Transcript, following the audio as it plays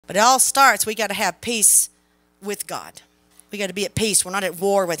But it all starts, we got to have peace with God. We got to be at peace. We're not at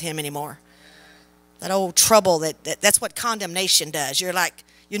war with him anymore. That old trouble, that's what condemnation does. You're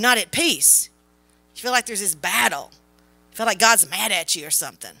not at peace. You feel like there's this battle. You feel like God's mad at you or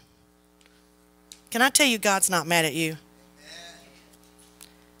something. Can I tell you, God's not mad at you?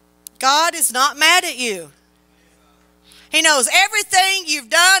 God is not mad at you. He knows everything you've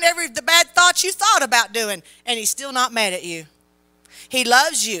done, the bad thoughts you thought about doing, and he's still not mad at you. He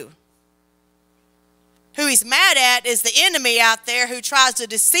loves you. Who he's mad at is the enemy out there who tries to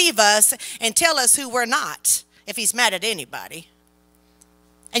deceive us and tell us who we're not, if he's mad at anybody.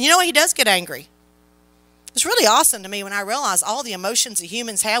 And you know what? He does get angry. It's really awesome to me when I realize all the emotions that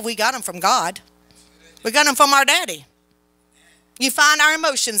humans have, we got them from God. We got them from our daddy. You find our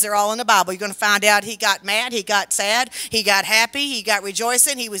emotions, they're all in the Bible. You're going to find out he got mad, he got sad, he got happy, he got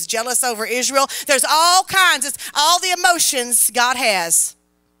rejoicing, he was jealous over Israel. There's all kinds, it's all the emotions God has.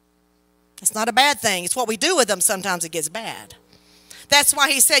 It's not a bad thing. It's what we do with them sometimes it gets bad. That's why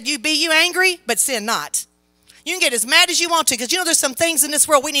he said, you angry, but sin not. You can get as mad as you want to, because you know there's some things in this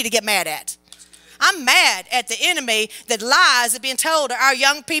world we need to get mad at. I'm mad at the enemy that lies have been told to our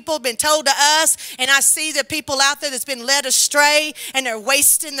young people, been told to us, and I see the people out there that's been led astray, and they're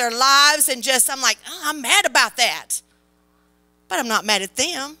wasting their lives, and I'm like, oh, I'm mad about that. But I'm not mad at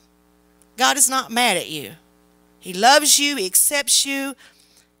them. God is not mad at you. He loves you. He accepts you.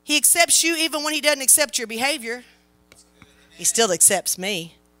 He accepts you even when he doesn't accept your behavior. He still accepts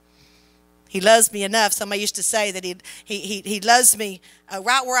me. He loves me enough. Somebody used to say that he loves me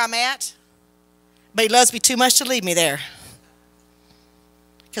right where I'm at, but he loves me too much to leave me there.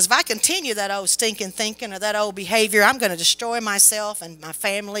 Because if I continue that old stinking thinking or that old behavior, I'm going to destroy myself and my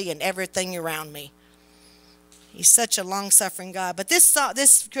family and everything around me. He's such a long-suffering God. But this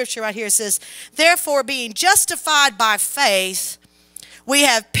scripture right here says, therefore, being justified by faith, we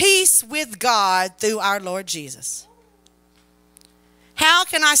have peace with God through our Lord Jesus. How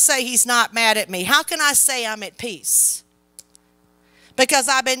can I say he's not mad at me? How can I say I'm at peace? Because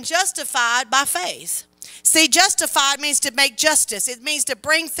I've been justified by faith. See, justified means to make justice. It means to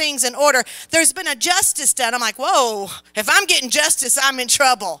bring things in order. There's been a justice done. I'm like, whoa, if I'm getting justice, I'm in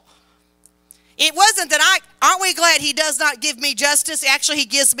trouble. It wasn't that aren't we glad he does not give me justice? Actually, he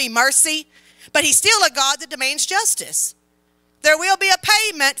gives me mercy. But he's still a God that demands justice. There will be a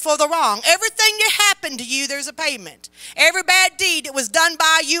payment for the wrong. Everything that happened to you, there's a payment. Every bad deed that was done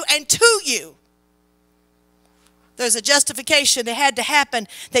by you and to you, there's a justification that had to happen.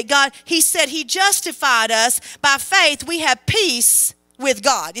 That God, he said he justified us by faith. We have peace with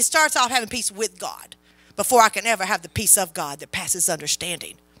God. It starts off having peace with God before I can ever have the peace of God that passes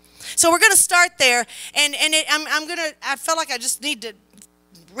understanding. So we're going to start there. And I felt like I just need to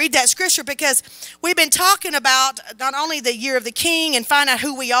read that scripture because we've been talking about not only the year of the king and find out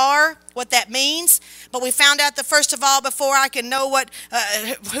who we are, what that means, but we found out that first of all, before I can know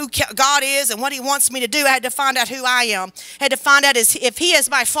who God is and what he wants me to do, I had to find out who I am. I had to find out if he is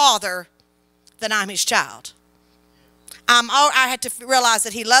my father, then I'm his child. I had to realize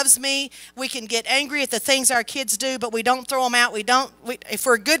that he loves me. We can get angry at the things our kids do, but we don't throw them out. If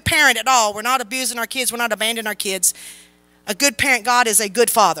we're a good parent at all, we're not abusing our kids, we're not abandoning our kids. A good parent, God is a good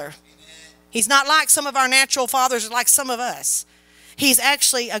father. Amen. He's not like some of our natural fathers or like some of us. He's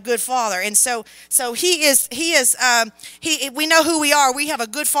actually a good father. And so we know who we are. We have a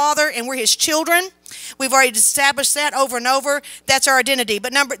good father and we're his children. We've already established that over and over. That's our identity.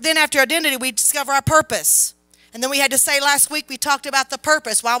 But then after identity, we discover our purpose. And then we had to say last week, we talked about the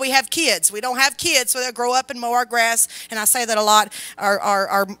purpose, why we have kids. We don't have kids so they'll grow up and mow our grass. And I say that a lot,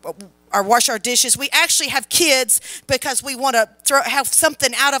 or wash our dishes. We actually have kids because we want to have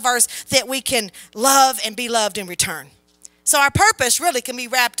something out of ours that we can love and be loved in return. So our purpose really can be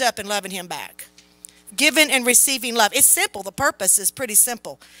wrapped up in loving him back. Giving and receiving love. It's simple. The purpose is pretty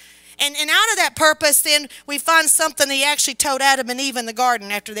simple. And out of that purpose, then we find something he actually told Adam and Eve in the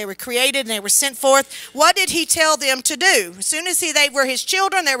garden after they were created and they were sent forth. What did he tell them to do? As soon as they were his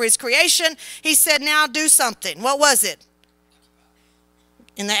children, they were his creation, he said, now do something. What was it?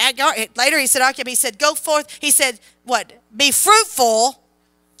 Later he said, okay, he said, go forth. He said, what? Be fruitful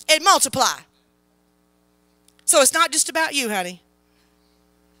and multiply. So it's not just about you, honey.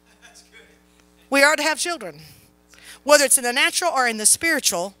 That's good. We are to have children. Whether it's in the natural or in the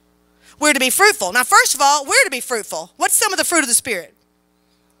spiritual, we're to be fruitful. Now, first of all, we're to be fruitful. What's some of the fruit of the Spirit?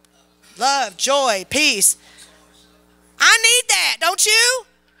 Love, joy, peace. I need that, don't you?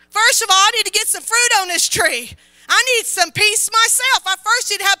 First of all, I need to get some fruit on this tree. I need some peace myself. I first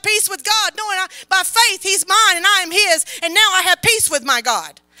need to have peace with God, knowing by faith he's mine and I am his, and now I have peace with my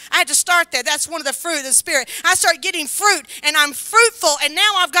God. I had to start there. That's one of the fruit of the Spirit. I start getting fruit, and I'm fruitful, and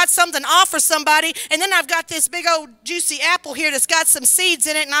now I've got something to offer somebody, and then I've got this big old juicy apple here that's got some seeds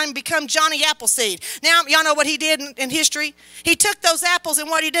in it, and I'm become Johnny Appleseed. Now, y'all know what he did in history? He took those apples, and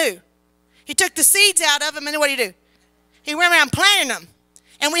what did he do? He took the seeds out of them, and then what did he do? He went around planting them.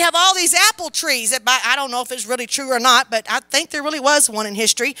 And we have all these apple trees. I don't know if it's really true or not, but I think there really was one in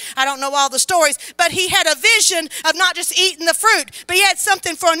history. I don't know all the stories. But he had a vision of not just eating the fruit, but he had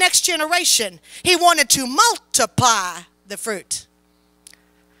something for a next generation. He wanted to multiply the fruit.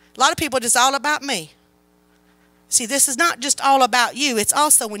 A lot of people are just all about me. See, this is not just all about you. It's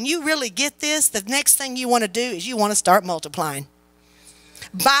also when you really get this, the next thing you want to do is you want to start multiplying.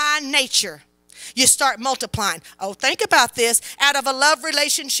 By nature. You start multiplying. Oh, think about this. Out of a love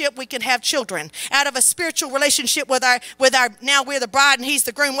relationship, we can have children. Out of a spiritual relationship with our, now we're the bride and he's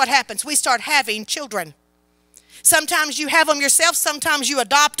the groom, what happens? We start having children. Sometimes you have them yourself. Sometimes you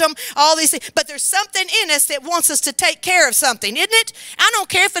adopt them. All these things. But there's something in us that wants us to take care of something, isn't it? I don't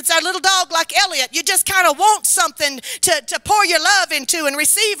care if it's our little dog like Elliot. You just kind of want something to pour your love into and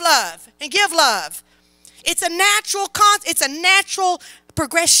receive love and give love. It's a natural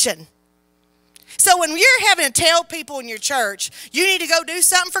progression. So when you're having to tell people in your church, you need to go do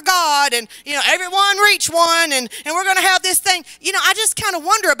something for God and, everyone reach one and we're going to have this thing. I just kind of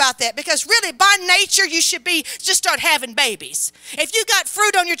wonder about that because really by nature you should just start having babies. If you got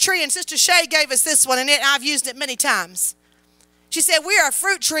fruit on your tree, and Sister Shay gave us this one and I've used it many times. She said we are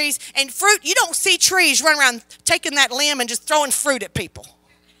fruit trees, and fruit, you don't see trees running around taking that limb and just throwing fruit at people.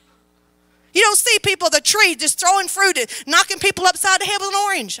 You don't see people, the tree, just throwing fruit, knocking people upside the head with an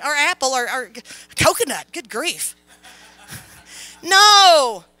orange or apple or coconut. Good grief.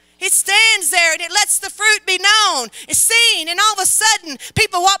 No. It stands there and it lets the fruit be known. It's seen. And all of a sudden,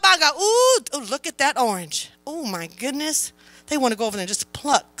 people walk by and go, ooh, look at that orange. Oh, my goodness. They want to go over there and just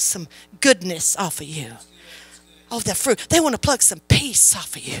pluck some goodness off of you. Off that fruit. They want to pluck some peace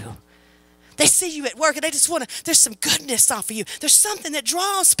off of you. They see you at work and they just want to, there's some goodness off of you. There's something that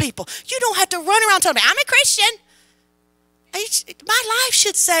draws people. You don't have to run around telling me, I'm a Christian. My life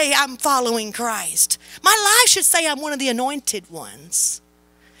should say I'm following Christ. My life should say I'm one of the anointed ones.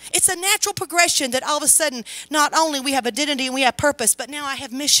 It's a natural progression that all of a sudden, not only we have identity and we have purpose, but now I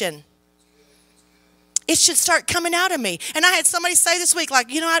have mission. It should start coming out of me. And I had somebody say this week, like,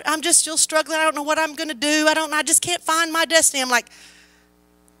 I'm just still struggling. I don't know what I'm going to do. I just can't find my destiny. I'm like,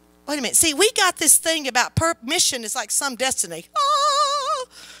 wait a minute. See, we got this thing about mission is like some destiny. Oh,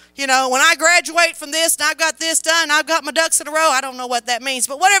 when I graduate from this and I've got this done, I've got my ducks in a row. I don't know what that means.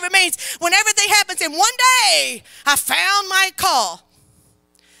 But whatever it means, when everything happens in one day, I found my call.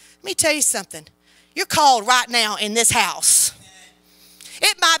 Let me tell you something. You're called right now in this house.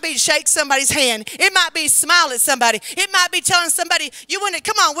 It might be to shake somebody's hand. It might be to smile at somebody. It might be telling somebody,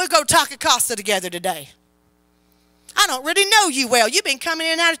 come on, we'll go Taco Casa together today. I don't really know you well. You've been coming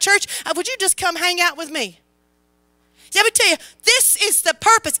in and out of church. Would you just come hang out with me? Let me tell you, this is the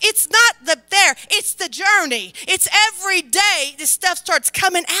purpose. It's not there. It's the journey. It's every day this stuff starts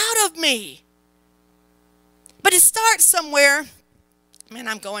coming out of me. But it starts somewhere. Man,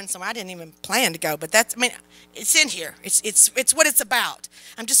 I'm going somewhere. I didn't even plan to go, but it's in here. It's what it's about.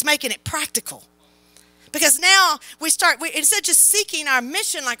 I'm just making it practical. Because now instead of just seeking our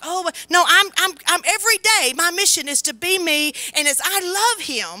mission, like, oh, no, I'm every day, my mission is to be me. And as I love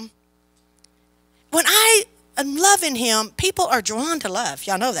him, when I am loving him, people are drawn to love.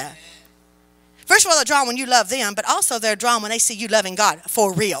 Y'all know that. First of all, they're drawn when you love them, but also they're drawn when they see you loving God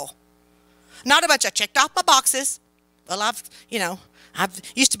for real. Not a bunch of checked off my boxes. Well, I've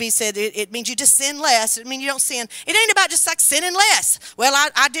used to be said it means you just sin less. It means you don't sin. It ain't about just like sinning less. Well,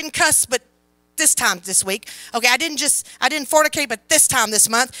 I didn't cuss, but this week. Okay, I didn't fornicate, but this time this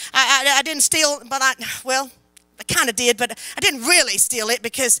month. I didn't steal, but I kind of did, but I didn't really steal it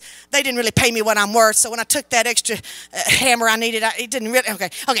because they didn't really pay me what I'm worth. So when I took that extra hammer I needed, it didn't really,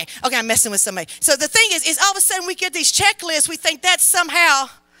 okay, I'm messing with somebody. So the thing is all of a sudden we get these checklists, we think that's somehow,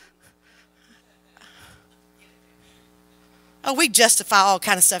 we justify all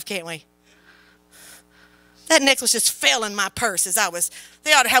kind of stuff, can't we? That necklace just fell in my purse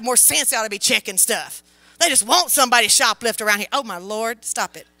they ought to have more sense. They ought to be checking stuff. They just want somebody to shoplift around here. Oh, my Lord,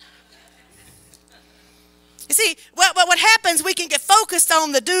 stop it. You see, what happens, we can get focused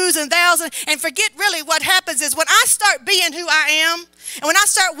on the do's and thous and forget really what happens is when I start being who I am and when I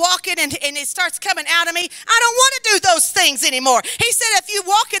start walking and it starts coming out of me, I don't want to do those things anymore. He said, if you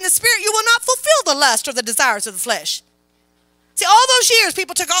walk in the Spirit, you will not fulfill the lust or the desires of the flesh. See, all those years,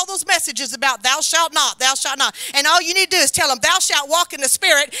 people took all those messages about thou shalt not, and all you need to do is tell them, thou shalt walk in the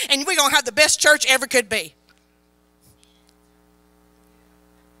Spirit, and we're going to have the best church ever could be.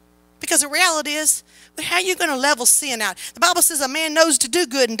 Because the reality is, how are you going to level sin out? The Bible says a man knows to do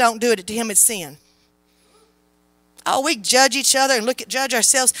good and don't do it, to him it's sin. Oh, we judge each other and judge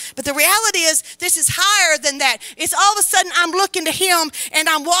ourselves. But the reality is, this is higher than that. It's all of a sudden I'm looking to him and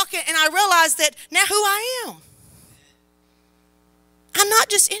I'm walking and I realize that now who I am. I'm not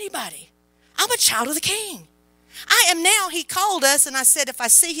just anybody. I'm a child of the King. I am now, he called us, and I said, if I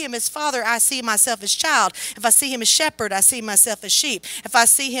see him as father, I see myself as child. If I see him as shepherd, I see myself as sheep. If I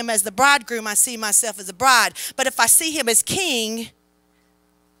see him as the bridegroom, I see myself as a bride. But if I see him as king,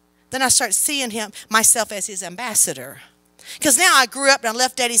 then I start seeing myself as his ambassador. Because now I grew up and I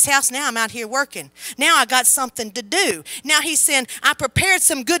left Daddy's house. Now I'm out here working. Now I got something to do. Now he's saying, I prepared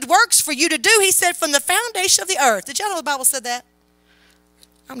some good works for you to do. He said, from the foundation of the earth. Did y'all know the Bible said that?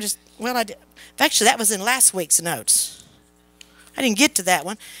 I did. Actually, that was in last week's notes. I didn't get to that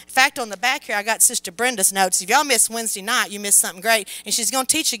one. In fact, on the back here, I got Sister Brenda's notes. If y'all missed Wednesday night, you missed something great. And she's going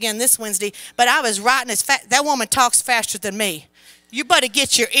to teach again this Wednesday. But I was writing as fast. That woman talks faster than me. You better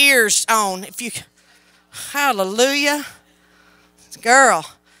get your ears on. Hallelujah. Girl.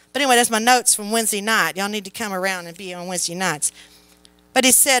 But anyway, that's my notes from Wednesday night. Y'all need to come around and be on Wednesday nights. But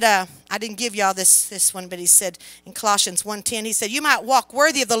he said, I didn't give y'all this one, but he said in Colossians 1:10, he said, you might walk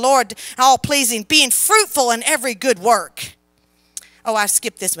worthy of the Lord, all pleasing, being fruitful in every good work. Oh, I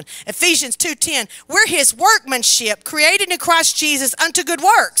skipped this one. Ephesians 2:10, we're his workmanship, created in Christ Jesus unto good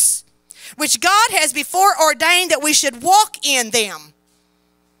works, which God has before ordained that we should walk in them.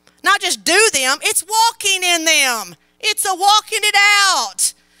 Not just do them, it's walking in them. It's a walking it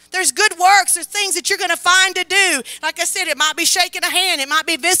out. There's good works. There's things that you're going to find to do. Like I said, it might be shaking a hand. It might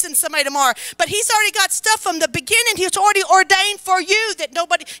be visiting somebody tomorrow. But he's already got stuff from the beginning. He's already ordained for you that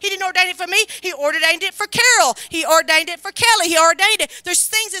he didn't ordain it for me. He ordained it for Carol. He ordained it for Kelly. He ordained it. There's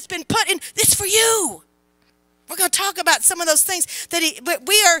things that's been put in. It's for you. We're going to talk about some of those things. But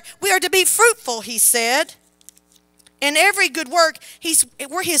we are to be fruitful, he said. In every good work,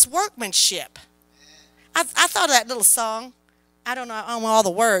 we're his workmanship. I thought of that little song. I don't know all the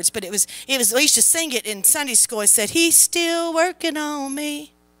words, but it was. We used to sing it in Sunday school. It said, he's still working on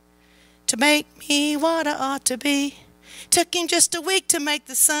me to make me what I ought to be. Took him just a week to make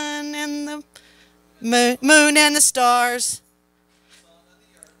the sun and the moon and the stars,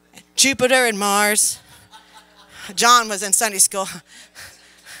 Jupiter and Mars. John was in Sunday school.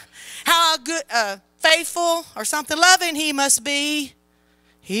 How good, faithful or something, loving he must be.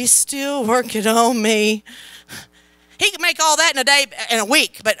 He's still working on me. He could make all that in a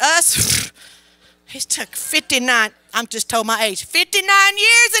week, but us, he's took 59, I'm just told my age, 59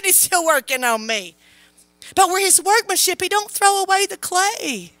 years and he's still working on me. But we're his workmanship. He don't throw away the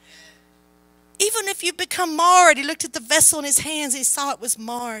clay. Even if you become marred, he looked at the vessel in his hands and he saw it was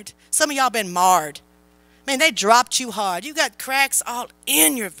marred. Some of y'all been marred. Man, they dropped you hard. You got cracks all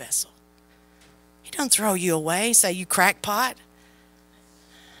in your vessel. He don't throw you away, say you crackpot.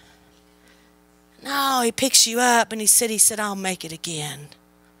 No, he picks you up and he said, I'll make it again.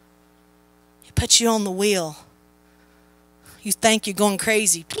 He puts you on the wheel. You think you're going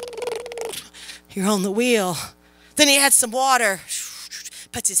crazy. You're on the wheel. Then he adds some water.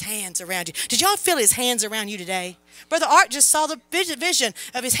 Puts his hands around you. Did y'all feel his hands around you today? Brother Art just saw the vision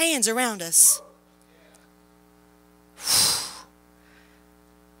of his hands around us.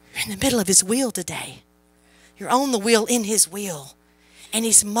 You're in the middle of his wheel today. You're on the wheel in his wheel. And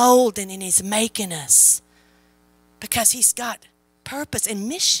he's molding and he's making us because he's got purpose and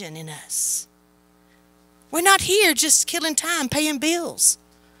mission in us. We're not here just killing time, paying bills.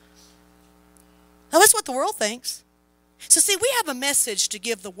 Now, that's what the world thinks. So, see, we have a message to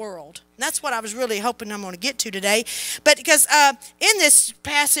give the world. And that's what I was really hoping I'm going to get to today. But because in this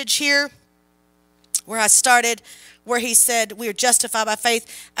passage here where I started, where he said we are justified by faith,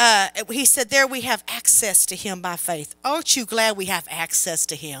 he said there we have access to him by faith. Aren't you glad we have access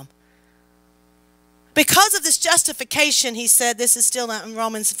to him? Because of this justification, he said, this is still in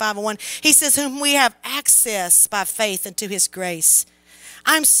Romans 5:1, he says, whom we have access by faith into his grace.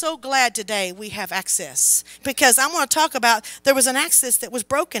 I'm so glad today we have access because I want to talk about there was an access that was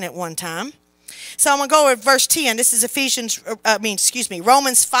broken at one time. So I'm going to go with verse 10. This is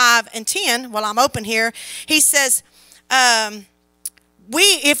Romans 5:10. While I'm open here, he says,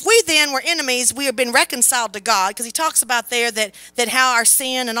 if we then were enemies, we have been reconciled to God. Because he talks about there that how our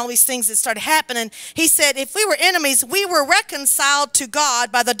sin and all these things that started happening. He said, if we were enemies, we were reconciled to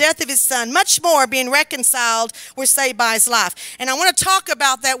God by the death of his son. Much more, being reconciled, we're saved by his life. And I want to talk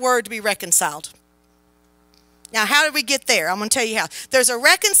about that word, to be reconciled. Now, how did we get there? I'm going to tell you how. There's a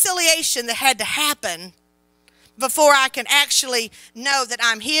reconciliation that had to happen before I can actually know that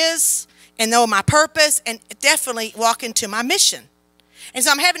I'm his and know my purpose and definitely walk into my mission. And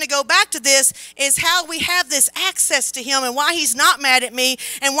so I'm having to go back to this, is how we have this access to him and why he's not mad at me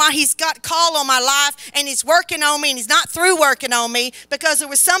and why he's got call on my life and he's working on me and he's not through working on me, because there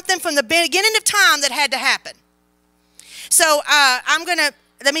was something from the beginning of time that had to happen. So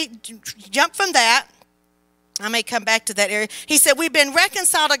let me jump from that. I may come back to that area. He said, we've been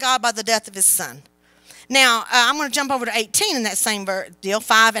reconciled to God by the death of his son. Now, I'm going to jump over to 18 in that same deal,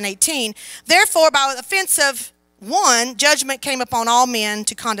 5 and 18. Therefore, by the offense of one, judgment came upon all men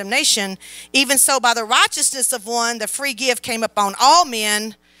to condemnation. Even so, by the righteousness of one, the free gift came upon all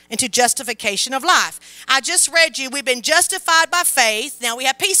men into justification of life. I just read you, we've been justified by faith. Now we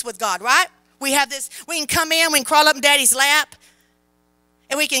have peace with God, right? We have this, we can come in, we can crawl up in daddy's lap.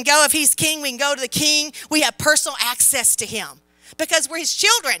 And we can go, if he's king, we can go to the king. We have personal access to him because we're his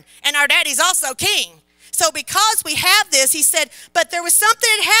children and our daddy's also king. So because we have this, he said, but there was something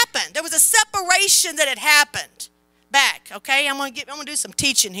that happened. There was a separation that had happened back, okay? I'm going to do some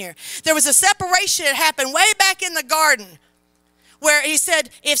teaching here. There was a separation that happened way back in the garden where he said,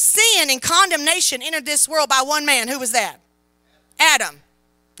 if sin and condemnation entered this world by one man, who was that? Adam.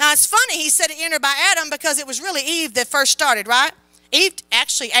 Now, it's funny he said it entered by Adam because it was really Eve that first started, right? Eve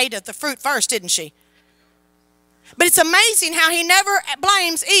actually ate of the fruit first, didn't she? But it's amazing how he never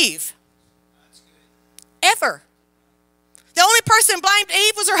blames Eve. Ever. The only person blamed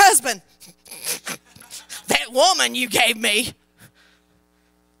Eve was her husband. That woman you gave me.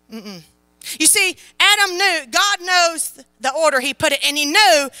 You see, Adam knew, God knows the order he put it, and he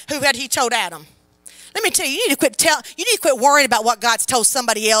knew who he told Adam. Let me tell you, you need to quit worrying about what God's told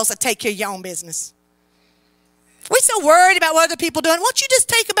somebody else and take care of your own business. We're so worried about what other people are doing. Won't you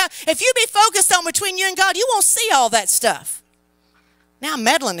just if you be focused on between you and God, you won't see all that stuff. Now I'm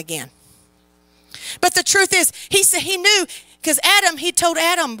meddling again. But the truth is, he said he knew, because Adam, he told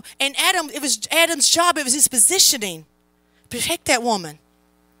Adam, and Adam, it was Adam's job, it was his positioning. Protect that woman.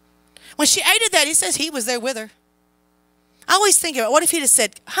 When she ate of that, he says he was there with her. I always think about, what if he'd have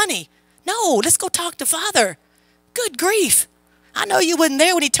said, honey, no, let's go talk to Father. Good grief. I know you wasn't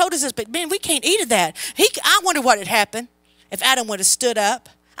there when he told us this, but man, we can't eat of that. I wonder what had happened if Adam would have stood up.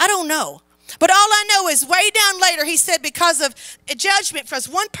 I don't know. But all I know is way down later, he said because of a judgment, because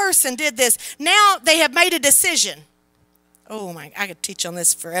one person did this, now they have made a decision. Oh my, I could teach on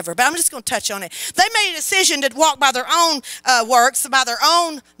this forever, but I'm just going to touch on it. They made a decision to walk by their own works, by their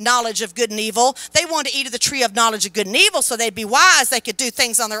own knowledge of good and evil. They wanted to eat of the tree of knowledge of good and evil so they'd be wise. They could do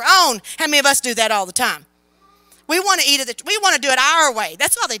things on their own. How many of us do that all the time? We want to eat it. We want to do it our way.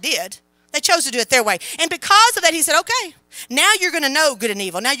 That's all they did. They chose to do it their way. And because of that, he said, okay, now you're going to know good and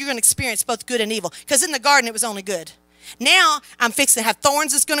evil. Now you're going to experience both good and evil. Because in the garden, it was only good. Now I'm fixing to have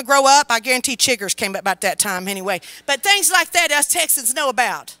thorns that's going to grow up. I guarantee chiggers came up about that time anyway. But things like that us Texans know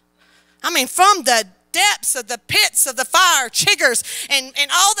about. I mean, from the depths of the pits of the fire, chiggers and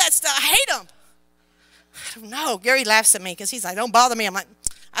all that stuff. I hate them. I don't know. Gary laughs at me because he's like, don't bother me. I'm like,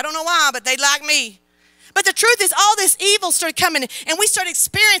 I don't know why, but they like me. But the truth is, all this evil started coming, and we started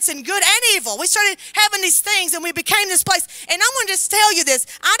experiencing good and evil. We started having these things, and we became this place. And I'm going to just tell you this.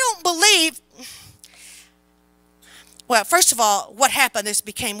 I don't believe, well, first of all, what happened, this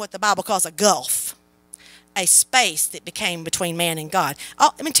became what the Bible calls a gulf, a space that became between man and God.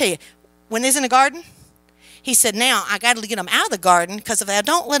 Oh, let me tell you, when they was in the garden, he said, now I got to get them out of the garden, because if I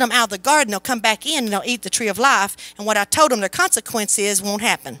don't let them out of the garden, they'll come back in and they'll eat the tree of life. And what I told them their consequence is won't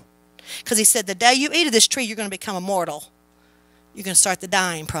happen. Because he said, the day you eat of this tree, you're going to become immortal. You're going to start the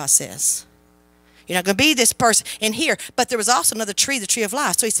dying process. You're not going to be this person in here. But there was also another tree, the tree of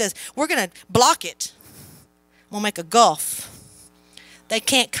life. So he says, we're going to block it. We'll make a gulf. They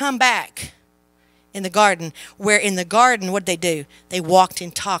can't come back in the garden. Where in the garden, what did they do? They walked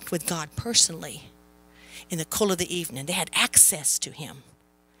and talked with God personally in the cool of the evening. They had access to him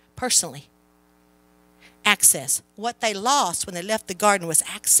personally. Access. What they lost when they left the garden was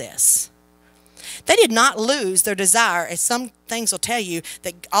access. They did not lose their desire, as some things will tell you,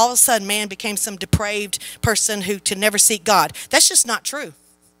 that all of a sudden man became some depraved person who could never seek God. That's just not true.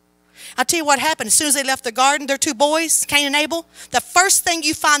 I'll tell you what happened. As soon as they left the garden, their two boys, Cain and Abel, the first thing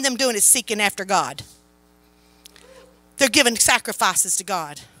you find them doing is seeking after God. They're giving sacrifices to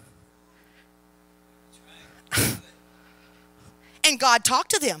God. And God talked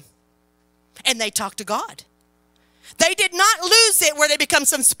to them. And they talked to God. They did not lose it where they become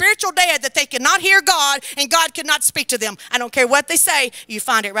some spiritual dead that they cannot hear God and God could not speak to them. I don't care what they say. You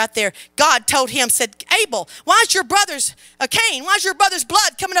find it right there. God told him, said, Abel, why is your brother's, Cain, why is your brother's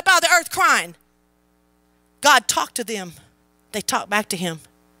blood coming up out of the earth crying? God talked to them. They talked back to him.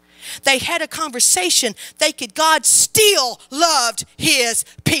 They had a conversation. God still loved his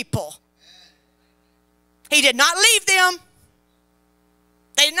people. He did not leave them.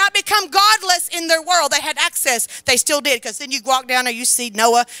 They did not become godless in their world. They had access. They still did, because then you walk down there, you see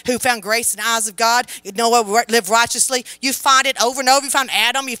Noah, who found grace in the eyes of God. Noah lived righteously. You find it over and over. You find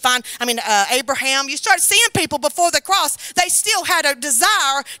Adam. You find, Abraham. You start seeing people before the cross. They still had a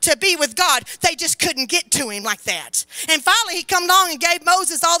desire to be with God. They just couldn't get to him like that. And finally, he come along and gave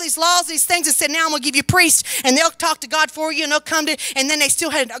Moses all these laws, these things, and said, now I'm going to give you priests, and they'll talk to God for you, and they'll come to, and then they still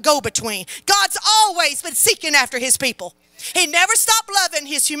had a go-between. God's always been seeking after his people. He never stopped loving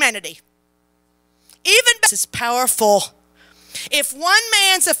his humanity. Even this is powerful. If one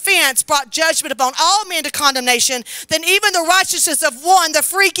man's offense brought judgment upon all men to condemnation, then even the righteousness of one, the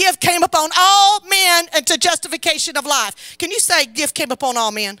free gift, came upon all men unto justification of life. Can you say gift came upon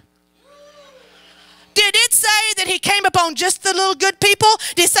all men? Did it say that he came upon just the little good people?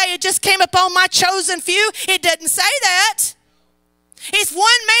 Did it say it just came upon my chosen few? It didn't say that. If one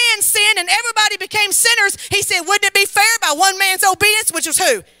man sinned and everybody became sinners, he said, wouldn't it be fair by one man's obedience, which was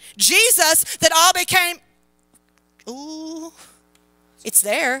who? Jesus, that all became... Ooh, it's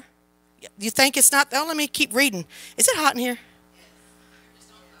there. You think it's not? Oh, let me keep reading. Is it hot in here?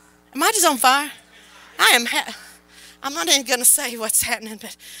 Am I just on fire? I'm not even going to say what's happening,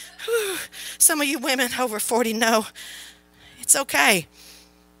 but whew, some of you women over 40 know. It's okay.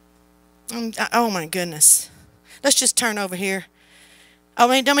 Oh, my goodness. Let's just turn over here.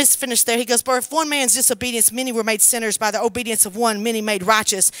 Let me just finish there. He goes, for if one man's disobedience, many were made sinners. By the obedience of one, many made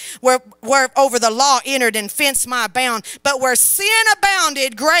righteous. Where over the law entered and fenced my abound. But where sin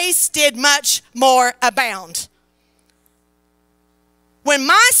abounded, grace did much more abound. When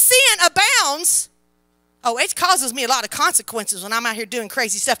my sin abounds, it causes me a lot of consequences when I'm out here doing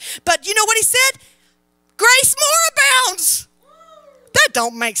crazy stuff. But you know what he said? Grace more abounds. That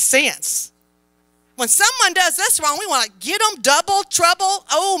don't make sense. When someone does this wrong, we want to get them double trouble.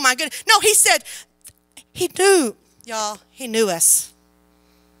 Oh, my goodness. No, he said, he knew, y'all, he knew us.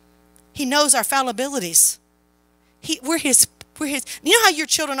 He knows our fallibilities. We're his. You know how your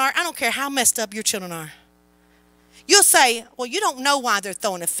children are? I don't care how messed up your children are. You'll say, well, you don't know why they're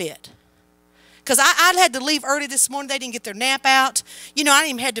throwing a fit. Because I had to leave early this morning. They didn't get their nap out. You know, I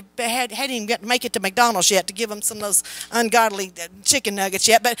didn't even hadn't even got to make it to McDonald's yet to give them some of those ungodly chicken nuggets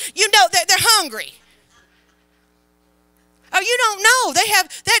yet. But you know they're hungry. Oh, you don't know. They have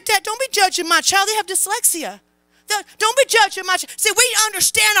that. Don't be judging my child. They have dyslexia. Don't be judging my child. See, we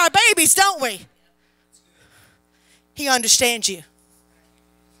understand our babies, don't we? He understands you.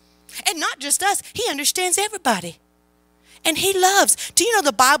 And not just us. He understands everybody. And he loves. Do you know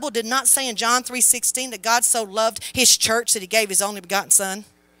the Bible did not say in John 3:16 that God so loved his church that he gave his only begotten son?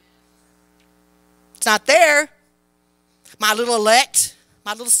 It's not there. My little elect,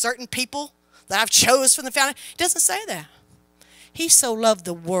 my little certain people that I've chose from the foundation. It doesn't say that. He so loved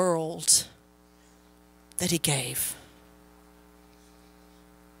the world that he gave.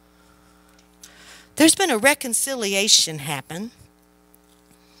 There's been a reconciliation happen.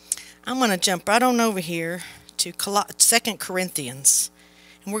 I'm going to jump right on over here to 2 Corinthians.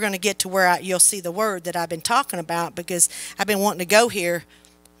 And we're going to get to where you'll see the word that I've been talking about, because I've been wanting to go here.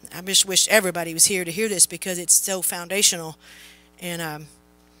 I just wish everybody was here to hear this because it's so foundational. And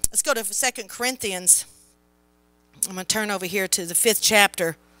let's go to 2 Corinthians. I'm going to turn over here to the 5th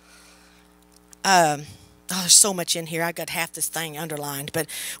chapter. There's so much in here. I got half this thing underlined. But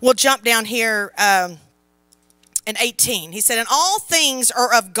we'll jump down here in 18. He said, and all things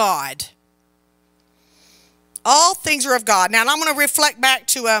are of God. All things are of God. Now, I'm going to reflect back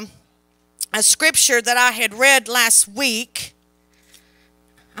to a scripture that I had read last week.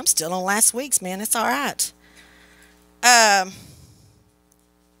 I'm still on last week's, man. It's all right.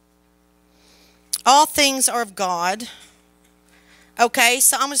 All things are of God. Okay,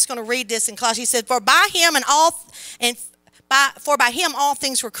 so I'm just going to read this in Colossians. He said, for by him all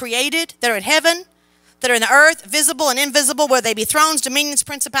things were created that are in heaven, that are in the earth, visible and invisible, whether they be thrones, dominions,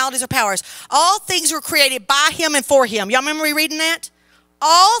 principalities, or powers. All things were created by him and for him. Y'all remember me reading that?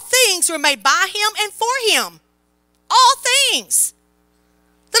 All things were made by him and for him. All things.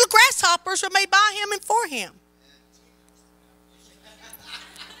 Little grasshoppers were made by him and for him.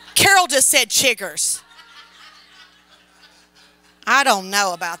 Carol just said chiggers. I don't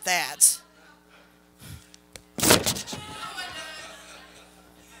know about that.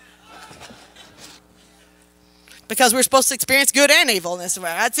 Because we're supposed to experience good and evil in this way.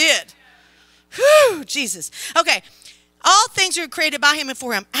 That's it. Whew, Jesus. Okay. All things are created by him and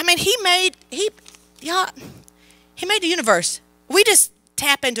for him. I mean, he made the universe. We just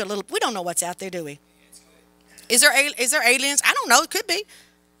tap into a little. We don't know what's out there, do we? Is there aliens? I don't know. It could be.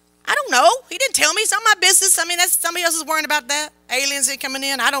 I don't know. He didn't tell me. It's not my business. I mean, that's somebody else is worrying about that. Aliens coming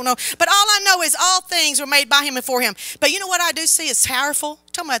in. I don't know. But all I know is all things were made by him and for him. But you know what I do see is powerful?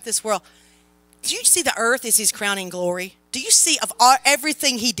 Talking about this world. Do you see the earth is his crowning glory? Do you see of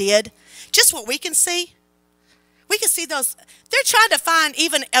everything he did? Just what we can see? We can see those. They're trying to find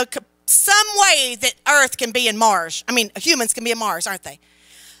even some way that earth can be in Mars. I mean, humans can be in Mars, aren't they?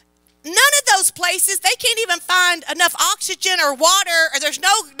 None of those places, they can't even find enough oxygen or water, or there's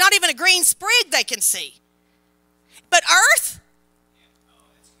not even a green sprig they can see. But Earth?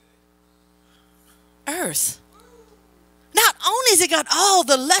 Earth. Not only has it got all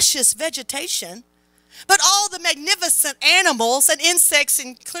the luscious vegetation, but all the magnificent animals and insects,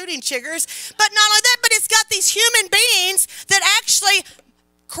 including chiggers, but not only that, but it's got these human beings that actually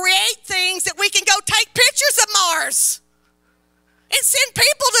create things that we can go take pictures of Mars. And send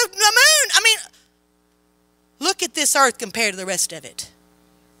people to the moon. I mean, look at this earth compared to the rest of it.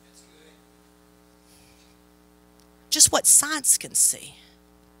 Just what science can see.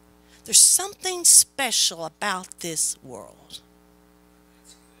 There's something special about this world.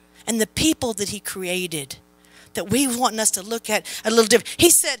 And the people that he created that we want us to look at a little different.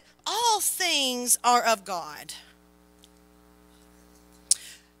 He said, all things are of God,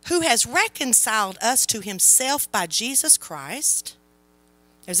 who has reconciled us to himself by Jesus Christ.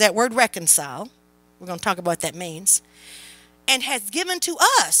 There's that word reconcile. We're going to talk about what that means. And has given to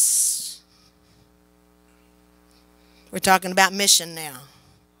us. We're talking about mission now.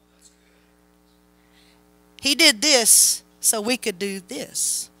 He did this so we could do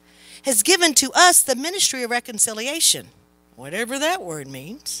this. Has given to us the ministry of reconciliation. Whatever that word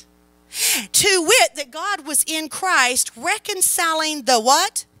means. To wit, that God was in Christ reconciling the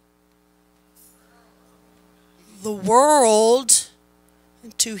what? The world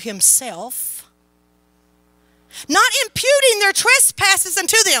to himself, not imputing their trespasses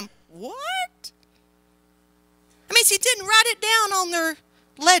unto them. What? I mean, he didn't write it down on their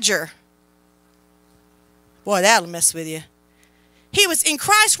ledger. Boy, that'll mess with you. He was in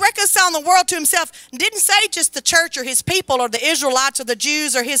Christ reconciling the world to himself. Didn't say just the church or his people or the Israelites or the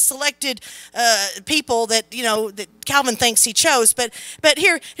Jews or his selected people that, you know, that Calvin thinks he chose. But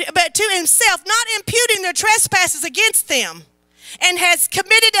to himself, not imputing their trespasses against them. And has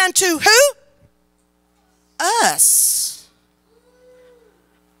committed unto who? Us.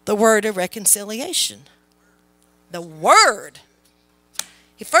 The word of reconciliation. The word.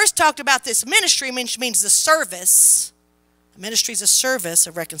 He first talked about this ministry, which means the service. Ministry is a service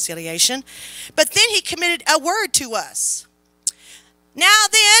of reconciliation. But then he committed a word to us. Now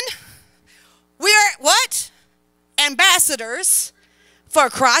then, we are what? Ambassadors for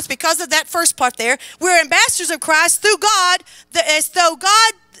Christ, because of that first part there. We're ambassadors of Christ through God, as though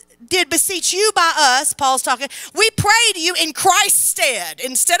God did beseech you by us, Paul's talking. We pray to you in Christ's stead.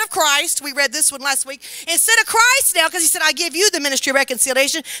 Instead of Christ, we read this one last week. Instead of Christ now, because he said, I give you the ministry of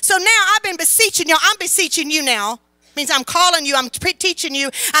reconciliation. So now I've been beseeching you. I'm beseeching you now. Means I'm calling you. I'm teaching you.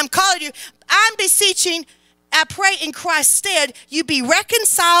 I'm calling you. I'm beseeching. I pray in Christ's stead, you be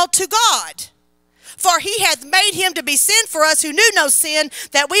reconciled to God. For he hath made him to be sin for us who knew no sin,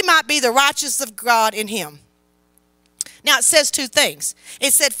 that we might be the righteousness of God in him. Now it says two things.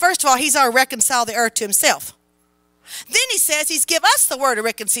 It said, first of all, he's already reconciled the earth to himself. Then he says he's give us the word of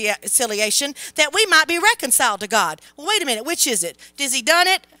reconciliation that we might be reconciled to God. Well, wait a minute. Which is it? Has he done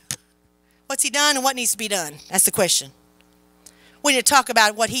it? What's he done and what needs to be done? That's the question. We need to talk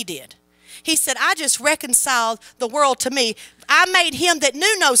about what he did. He said, I just reconciled the world to me. I made him that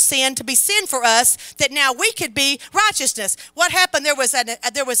knew no sin to be sin for us, that now we could be righteousness. What happened? There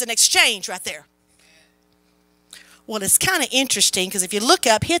was an exchange right there. Well, it's kind of interesting because if you look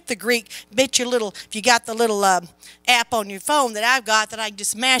up, hit the Greek, if you got the little app on your phone that I've got that I can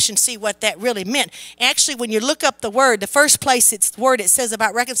just mash and see what that really meant. Actually, when you look up the word, the first place it's the word it says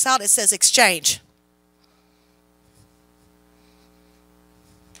about reconciled, it says exchange.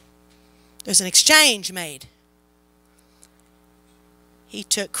 There's an exchange made. He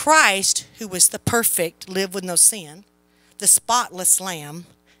took Christ, who was the perfect, lived with no sin, the spotless lamb,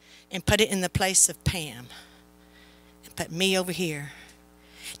 and put it in the place of Pam. And put me over here.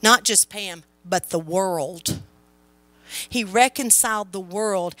 Not just Pam, but the world. He reconciled the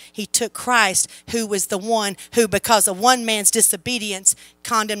world. He took Christ, who was the one who, because of one man's disobedience,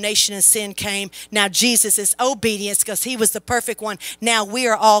 condemnation and sin came. Now Jesus is obedience because he was the perfect one. Now we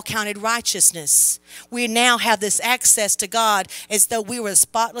are all counted righteousness. We now have this access to God as though we were a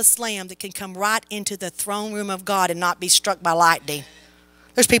spotless lamb that can come right into the throne room of God and not be struck by lightning.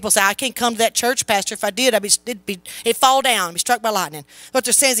 There's people say, I can't come to that church, Pastor. If I did, it'd fall down, be struck by lightning. What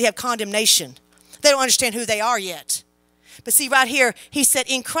they're saying is they have condemnation. They don't understand who they are yet. But see right here, he said,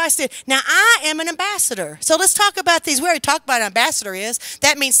 in Christ. Now I am an ambassador. So let's talk about these. We already talked about what an ambassador is.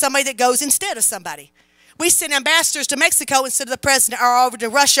 That means somebody that goes instead of somebody. We send ambassadors to Mexico instead of the president, or over to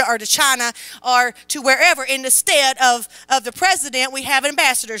Russia or to China or to wherever. In the stead of the president, we have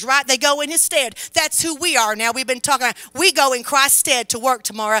ambassadors, right? They go in his stead. That's who we are now. We've been talking about, we go in Christ's stead to work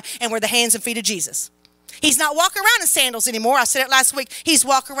tomorrow, and we're the hands and feet of Jesus. He's not walking around in sandals anymore. I said it last week. He's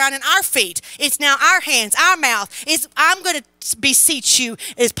walking around in our feet. It's now our hands, our mouth. I'm going to beseech you,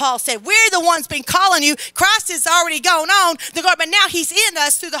 as Paul said. We're the ones been calling you. Christ has already gone on, but now he's in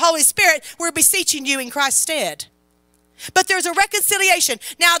us through the Holy Spirit. We're beseeching you in Christ's stead. But there's a reconciliation.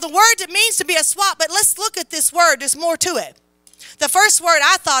 Now, the word, it means to be a swap, but let's look at this word. There's more to it. The first word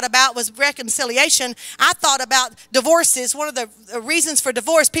I thought about was reconciliation. I thought about divorces. One of the reasons for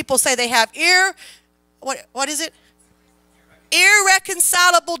divorce, people say they have what is it?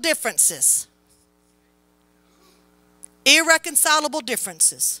 Irreconcilable differences. Irreconcilable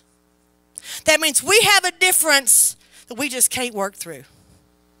differences. That means we have a difference that we just can't work through.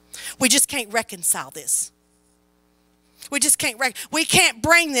 We just can't reconcile this. We just can't. We can't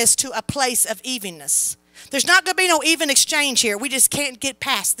bring this to a place of evenness. There's not going to be no even exchange here. We just can't get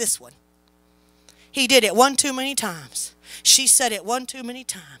past this one. He did it one too many times. She said it one too many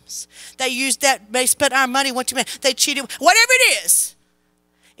times. They used that. They spent our money one too many. They cheated. Whatever it is,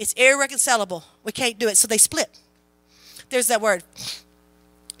 it's irreconcilable. We can't do it. So they split. There's that word.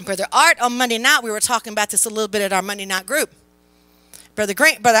 Brother Art, on Monday night, we were talking about this a little bit at our Monday night group. Brother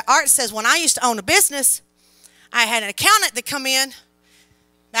Art says, when I used to own a business, I had an accountant that come in,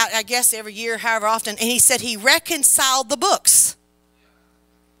 about, I guess, every year, however often, and he said he reconciled the books.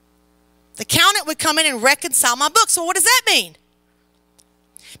 The accountant would come in and reconcile my books. So what does that mean?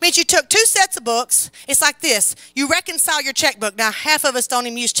 It means you took two sets of books. It's like this. You reconcile your checkbook. Now, half of us don't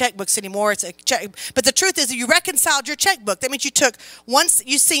even use checkbooks anymore. But the truth is, you reconciled your checkbook. That means you took once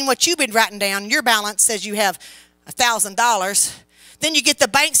you've seen what you've been writing down. Your balance says you have $1,000. Then you get the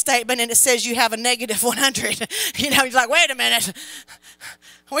bank statement and it says you have a negative 100. You know, you're like, wait a minute.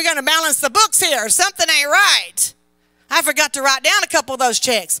 We're going to balance the books here. Something ain't right. I forgot to write down a couple of those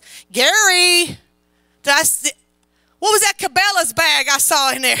checks. Gary, what was that Cabela's bag I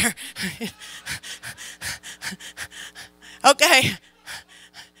saw in there? Okay.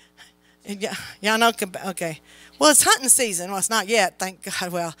 Y'all know, okay. Well, it's hunting season. Well, it's not yet, thank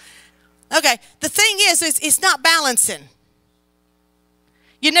God. Well, okay. The thing is it's not balancing.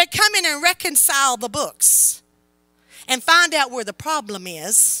 You know, come in and reconcile the books and find out where the problem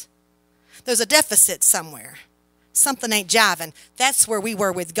is. There's a deficit somewhere. Something ain't jiving. That's where we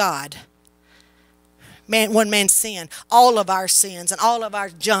were with God. One man's sin, all of our sins and all of our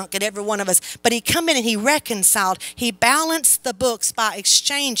junk and every one of us. But he come in and he reconciled. He balanced the books by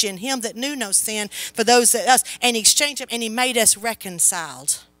exchanging him that knew no sin for those that us. And he exchanged them and he made us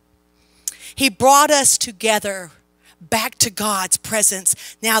reconciled. He brought us together back to God's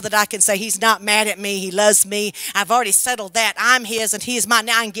presence. Now that I can say he's not mad at me, he loves me. I've already settled that. I'm his and he is mine.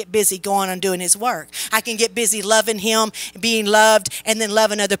 Now I can get busy going and doing his work. I can get busy loving him, being loved, and then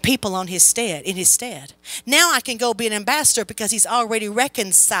loving other people in his stead. Now I can go be an ambassador because he's already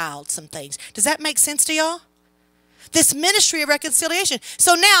reconciled some things. Does that make sense to y'all? This ministry of reconciliation.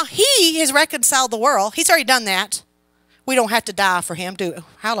 So now he has reconciled the world. He's already done that. We don't have to die for him.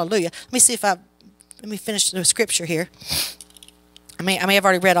 Hallelujah. Let me see if let me finish the scripture here. I may have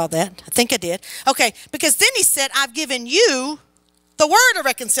already read all that. I think I did. Okay, because then he said, I've given you the word of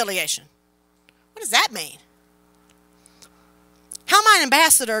reconciliation. What does that mean? How am I an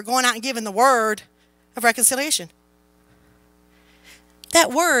ambassador going out and giving the word of reconciliation?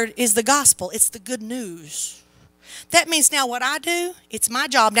 That word is the gospel. It's the good news. That means now what I do, it's my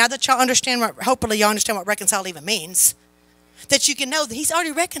job. Now that y'all understand hopefully y'all understand what reconcile even means, that you can know that he's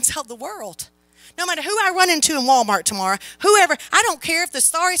already reconciled the world. No matter who I run into in Walmart tomorrow, whoever, I don't care if the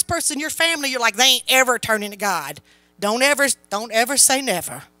sorriest person in your family, you're like, they ain't ever turning to God. Don't ever say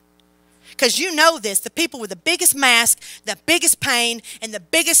never. Because you know this, the people with the biggest mask, the biggest pain, and the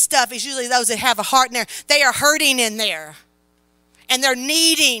biggest stuff is usually those that have a heart in there. They are hurting in there. And they're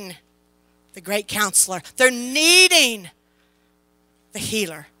needing the great counselor. They're needing the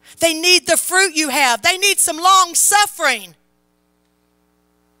healer. They need the fruit you have. They need some long suffering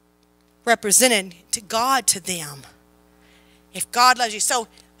represented to God to them. If God loves you. So,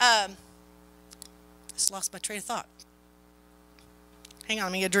 just lost my train of thought. Hang on,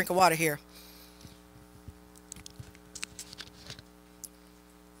 let me get a drink of water here.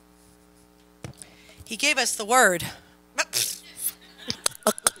 He gave us the word. It's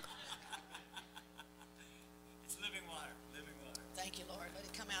living water. Living water. Thank you, Lord. Let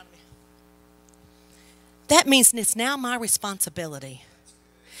it come out of me. That means it's now my responsibility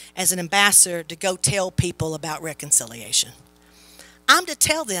as an ambassador to go tell people about reconciliation. I'm to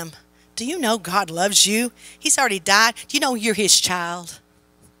tell them, do you know God loves you? He's already died. Do you know you're his child?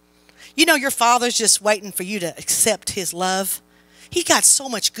 You know your father's just waiting for you to accept his love. He got so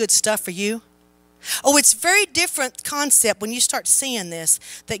much good stuff for you. Oh, it's a very different concept when you start seeing this,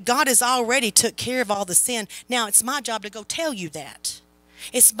 that God has already took care of all the sin. Now it's my job to go tell you that.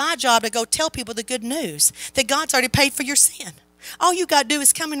 It's my job to go tell people the good news, that God's already paid for your sin. All you got to do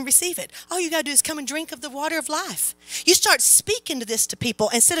is come and receive it. All you got to do is come and drink of the water of life. You start speaking to this to people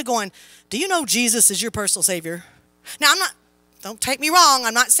instead of going, do you know Jesus is your personal Savior? Now, don't take me wrong.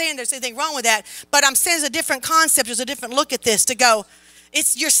 I'm not saying there's anything wrong with that. But I'm saying there's a different concept. There's a different look at this to go,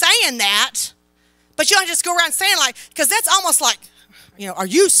 you're saying that, but you don't just go around saying like, because that's almost like, are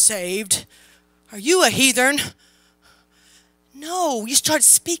you saved? Are you a heathen? No, you start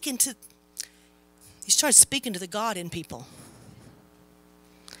speaking to the God in people.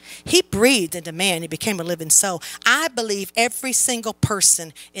 He breathed into man. He became a living soul. I believe every single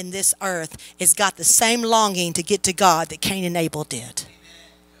person in this earth has got the same longing to get to God that Cain and Abel did.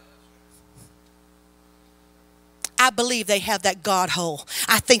 I believe they have that God hole.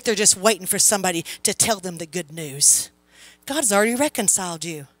 I think they're just waiting for somebody to tell them the good news. God's already reconciled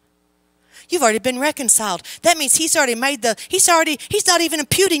you. You've already been reconciled. That means he's already made he's not even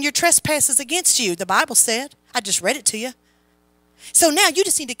imputing your trespasses against you, the Bible said. I just read it to you. So now you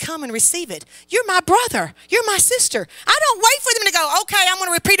just need to come and receive it. You're my brother. You're my sister. I don't wait for them to go, okay, I'm going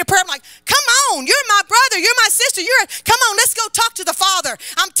to repeat a prayer. I'm like, come on, you're my brother. You're my sister. Come on, let's go talk to the Father.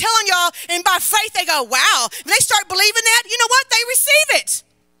 I'm telling y'all, and by faith they go, wow. When they start believing that, you know what? They receive it.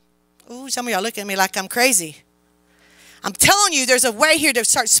 Ooh, some of y'all look at me like I'm crazy. I'm telling you, there's a way here to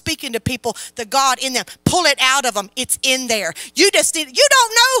start speaking to people, the God in them. Pull it out of them. It's in there. You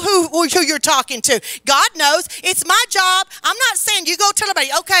don't know who you're talking to. God knows. It's my job. I'm not saying you go tell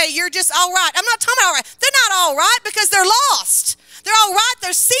everybody, okay, you're just all right. I'm not talking about all right. They're not all right because they're lost. They're all right.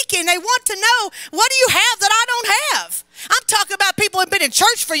 They're seeking. They want to know, what do you have that I don't have? I'm talking about people who have been in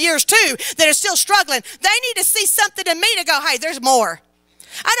church for years too that are still struggling. They need to see something in me to go, hey, there's more.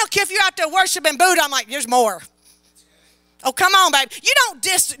 I don't care if you're out there worshiping Buddha. I'm like, there's more. Oh, come on, babe. You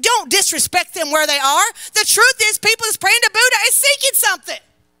don't disrespect them where they are. The truth is, people that's praying to Buddha is seeking something.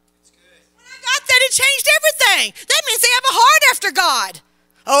 When I got that, it changed everything. That means they have a heart after God.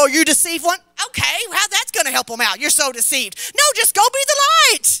 Oh, you deceived one? Okay, well, that's going to help them out. You're so deceived. No, just go be the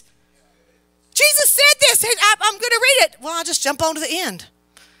light. Jesus said this. I'm going to read it. Well, I'll just jump on to the end.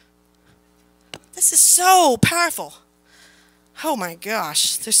 This is so powerful. Oh, my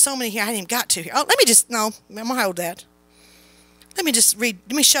gosh. There's so many here I hadn't even got to here. Oh, I'm going to hold that. Let me just read.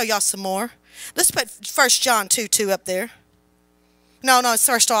 Let me show y'all some more. Let's put 1 John 2:2 up there. No,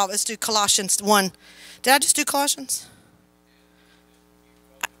 first of all, let's do Colossians 1. Did I just do Colossians?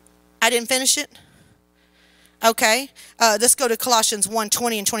 I didn't finish it? Okay. Let's go to Colossians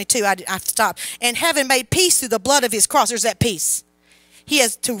 1:20 and 22. I stopped. And having made peace through the blood of his cross. There's that peace. He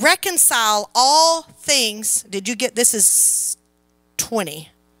has to reconcile all things. Did you get, this is 20.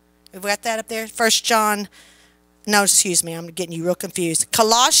 Have we got that up there? 1 John, no, excuse me, I'm getting you real confused.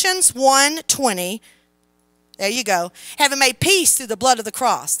 Colossians 1:20. There you go. Having made peace through the blood of the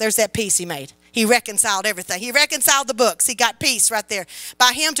cross. There's that peace he made. He reconciled everything. He reconciled the books. He got peace right there.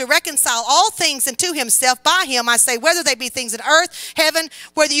 By him to reconcile all things unto himself. By him, I say, whether they be things in earth, heaven,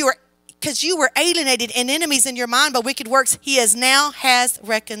 whether you were, because you were alienated and enemies in your mind by wicked works, he has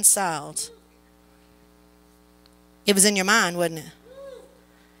reconciled. It was in your mind, wasn't it?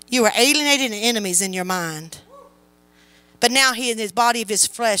 You were alienated and enemies in your mind. But now he, in his body of his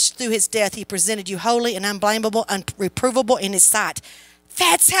flesh, through his death, he presented you holy and unblameable, unreprovable in his sight.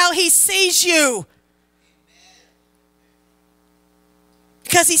 That's how he sees you.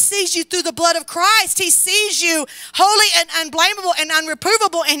 Because he sees you through the blood of Christ. He sees you holy and unblameable and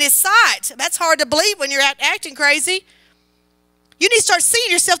unreprovable in his sight. That's hard to believe when you're out acting crazy. You need to start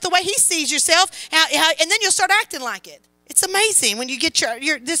seeing yourself the way he sees yourself, and then you'll start acting like it. It's amazing when you get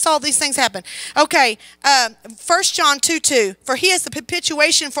all these things happen. Okay, 1 John 2:2. For he is the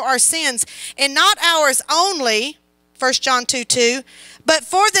perpetuation for our sins, and not ours only, 1 John 2:2, but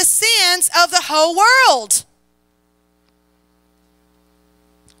for the sins of the whole world.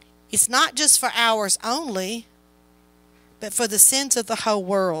 It's not just for ours only, but for the sins of the whole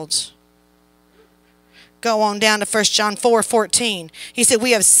world. Go on down to 1 John 4:14. He said,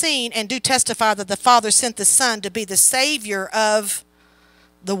 we have seen and do testify that the Father sent the Son to be the Savior of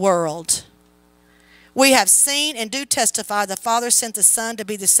the world. We have seen and do testify the Father sent the Son to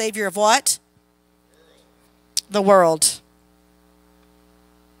be the Savior of what? The world.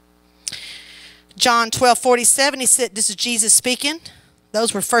 John 12:47, he said, this is Jesus speaking.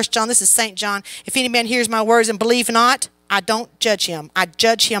 Those were 1 John. This is St. John. If any man hears my words and believe not, I don't judge him. I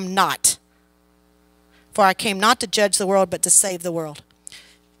judge him not. For I came not to judge the world, but to save the world.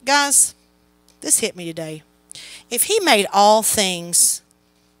 Guys, this hit me today. If he made all things,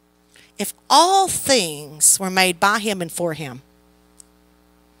 if all things were made by him and for him,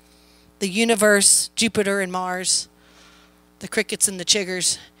 the universe, Jupiter and Mars, the crickets and the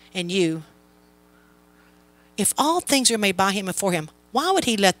chiggers, and you, if all things are made by him and for him, why would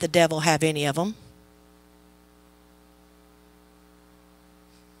he let the devil have any of them?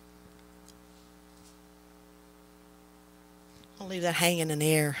 I'll leave that hanging in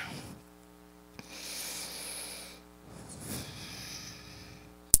the air.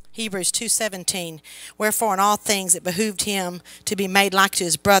 Hebrews 2:17, wherefore in all things it behooved him to be made like to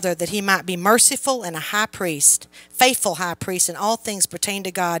his brother, that he might be merciful and a high priest, faithful high priest in all things pertain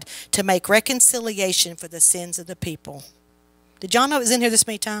to God, to make reconciliation for the sins of the people. Did y'all know it was in here this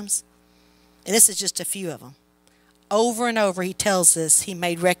many times? And this is just a few of them. Over and over he tells us he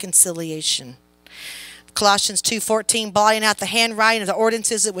made reconciliation. Colossians 2:14, blotting out the handwriting of the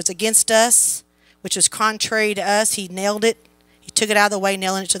ordinances that was against us, which was contrary to us, he nailed it. He took it out of the way,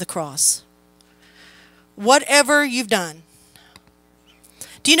 nailing it to the cross. Whatever you've done.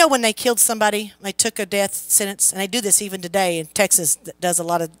 Do you know when they killed somebody, they took a death sentence, and they do this even today in Texas, that does a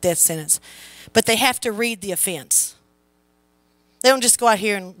lot of death sentence, but they have to read the offense. They don't just go out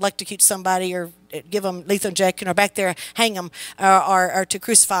here and electrocute somebody or give them lethal injection or back there hang them or to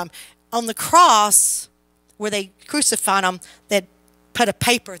crucify them. On the cross, where they crucified them, they put a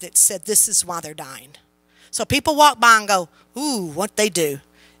paper that said, this is why they're dying. So people walk by and go, ooh, what'd they do?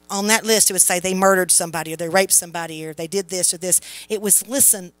 On that list, it would say they murdered somebody or they raped somebody or they did this or this. It was,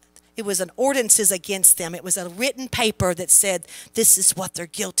 listen, it was an ordinances against them. It was a written paper that said, this is what they're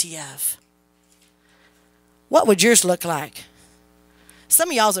guilty of. What would yours look like? Some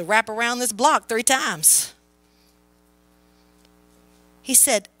of y'all will wrap around this block 3 times. He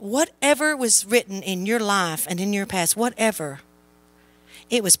said, whatever was written in your life and in your past, whatever,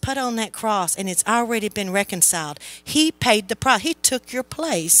 it was put on that cross and it's already been reconciled. He paid the price. He took your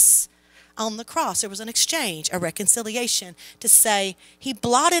place on the cross. There was an exchange, a reconciliation to say he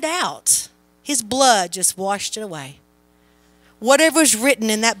blotted out. His blood just washed it away. Whatever's written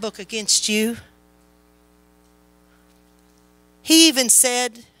in that book against you, he even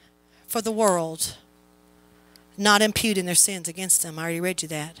said for the world, not imputing their sins against them. I already read you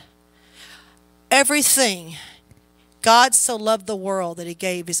that. Everything. God so loved the world that he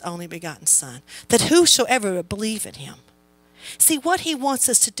gave his only begotten Son, that whosoever would believe in him. See, what he wants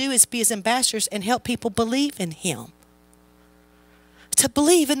us to do is be his ambassadors and help people believe in him. To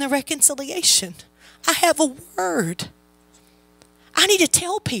believe in the reconciliation. I have a word. I need to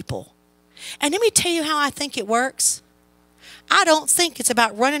tell people. And let me tell you how I think it works. I don't think it's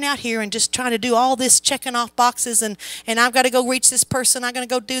about running out here and just trying to do all this checking off boxes and I've got to go reach this person. I'm going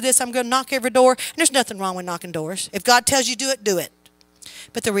to go do this. I'm going to knock every door. And there's nothing wrong with knocking doors. If God tells you do it, do it.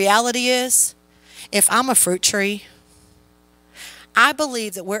 But the reality is, if I'm a fruit tree, I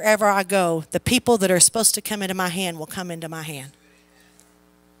believe that wherever I go, the people that are supposed to come into my hand will come into my hand.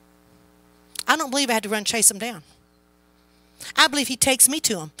 I don't believe I had to run chase them down. I believe he takes me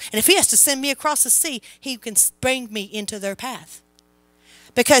to them. And if he has to send me across the sea, he can bring me into their path.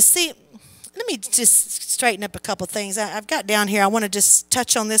 Because, see, let me just straighten up a couple things. I've got down here, I want to just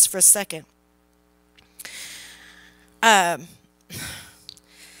touch on this for a second. There's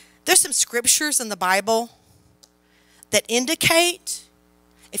some scriptures in the Bible that indicate,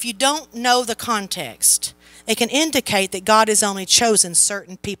 if you don't know the context, it can indicate that God has only chosen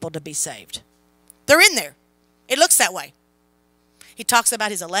certain people to be saved. They're in there. It looks that way. He talks about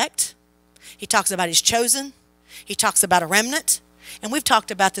his elect. He talks about his chosen. He talks about a remnant. And we've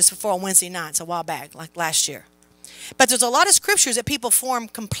talked about this before on Wednesday nights a while back, like last year. But there's a lot of scriptures that people form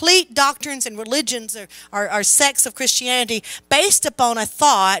complete doctrines and religions or sects of Christianity based upon a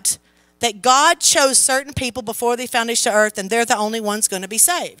thought that God chose certain people before the foundation of earth and they're the only ones going to be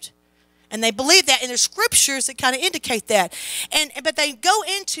saved. And they believe that, and there's scriptures that kind of indicate that. But they go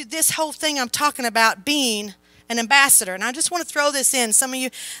into this whole thing I'm talking about being an ambassador. And I just want to throw this in. Some of you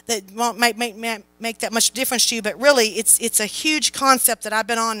that won't make that much difference to you, but really it's a huge concept that I've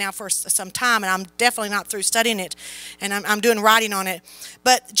been on now for some time, and I'm definitely not through studying it, and I'm doing writing on it.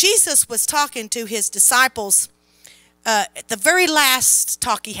 But Jesus was talking to his disciples at the very last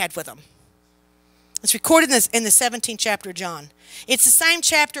talk he had with them. It's recorded in the 17th chapter of John. It's the same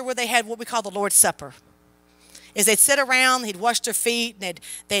chapter where they had what we call the Lord's Supper. is they'd sit around, he'd wash their feet, and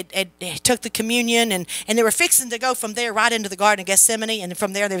they took the communion, and they were fixing to go from there right into the Garden of Gethsemane, and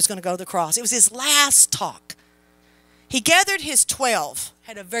from there they was going to go to the cross. It was his last talk. He gathered his 12,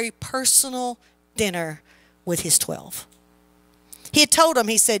 had a very personal dinner with his 12. He had told them,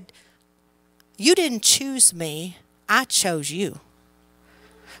 he said, you didn't choose me, I chose you.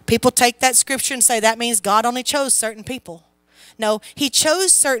 People take that scripture and say that means God only chose certain people. No, he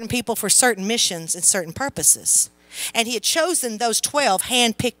chose certain people for certain missions and certain purposes. And he had chosen those 12,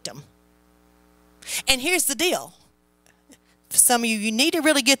 handpicked them. And here's the deal. Some of you, you need to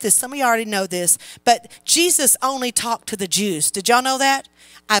really get this. Some of you already know this. But Jesus only talked to the Jews. Did y'all know that?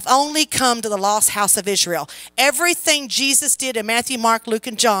 I've only come to the lost house of Israel. Everything Jesus did in Matthew, Mark, Luke,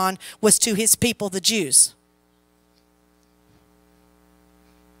 and John was to his people, the Jews.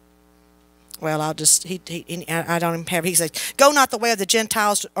 Well, I don't even have it. He says, go not the way of the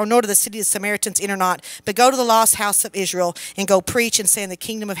Gentiles, or nor to the city of the Samaritans, enter not, but go to the lost house of Israel, and go preach and say, the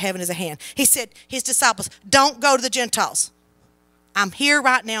kingdom of heaven is at hand. He said, his disciples, don't go to the Gentiles. I'm here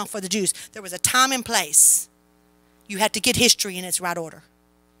right now for the Jews. There was a time and place. You had to get history in its right order.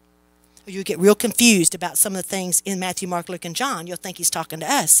 Or you get real confused about some of the things in Matthew, Mark, Luke, and John. You'll think he's talking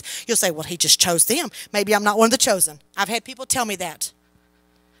to us. You'll say, well, he just chose them. Maybe I'm not one of the chosen. I've had people tell me that.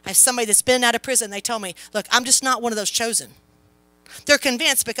 I have somebody that's been out of prison. They told me, look, I'm just not one of those chosen. They're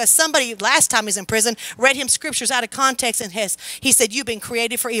convinced because somebody last time he's in prison read him scriptures out of context, and he said, you've been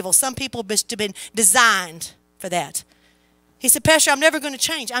created for evil. Some people have been designed for that. He said, Pastor, I'm never going to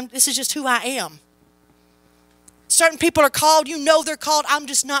change. This is just who I am. Certain people are called. You know they're called. I'm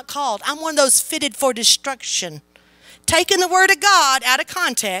just not called. I'm one of those fitted for destruction. Taking the word of God out of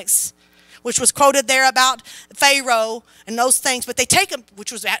context, which was quoted there about Pharaoh and those things, but they take them,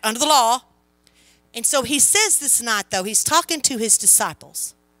 which was under the law. And so he says this night, though, he's talking to his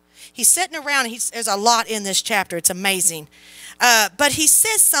disciples. He's sitting around, and there's a lot in this chapter. It's amazing. But he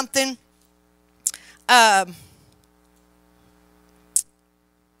says something.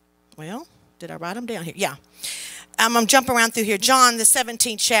 Well, did I write them down here? Yeah. I'm going to jump around through here. John, the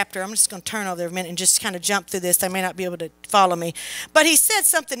 17th chapter. I'm just going to turn over there a minute and just kind of jump through this. They may not be able to follow me. But he said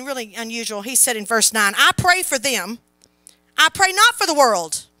something really unusual. He said in verse 9, I pray for them. I pray not for the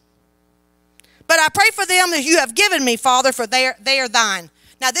world, but I pray for them that you have given me, Father, for they are thine.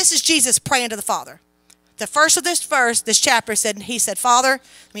 Now, this is Jesus praying to the Father. The first of this verse, this chapter, he said, Father,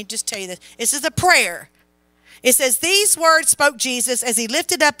 let me just tell you this. This is a prayer. It says, these words spoke Jesus as he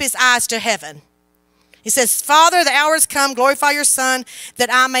lifted up his eyes to heaven. He says, Father, the hour has come, glorify your Son, that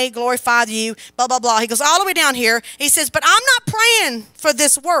I may glorify you, blah, blah, blah. He goes all the way down here. He says, but I'm not praying for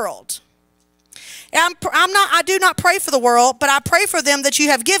this world. I do not pray for the world, but I pray for them that you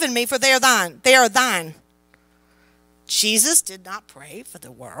have given me, for they are thine. They are thine. Jesus did not pray for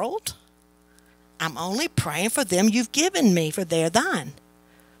the world. I'm only praying for them you've given me, for they are thine.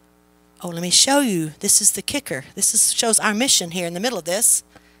 Oh, let me show you. This is the kicker. Shows our mission here in the middle of this.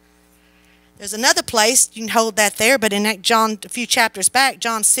 There's another place, you can hold that there, but in that John, a few chapters back,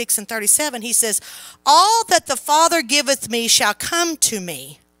 John 6:37, he says, all that the Father giveth me shall come to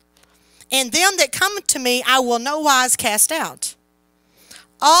me, and them that come to me I will no wise cast out.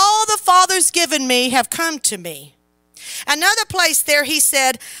 All the Father's given me have come to me. Another place there he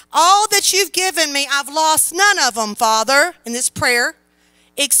said, all that you've given me, I've lost none of them, Father, in this prayer,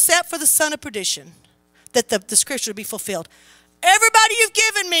 except for the son of perdition, that the scripture would be fulfilled. Everybody you've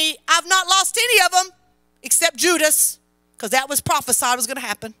given me, I've not lost any of them, except Judas, because that was prophesied was going to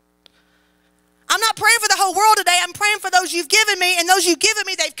happen. I'm not praying for the whole world today. I'm praying for those you've given me, and those you've given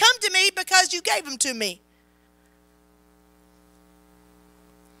me, they've come to me because you gave them to me.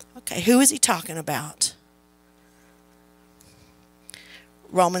 Okay, who is he talking about?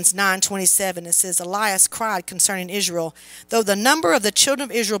 Romans 9:27, it says, Elias cried concerning Israel, though the number of the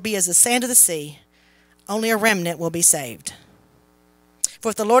children of Israel be as the sand of the sea, only a remnant will be saved. For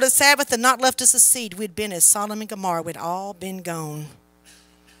if the Lord had Sabbath and not left us a seed, we'd been as Sodom and Gomorrah. We'd all been gone.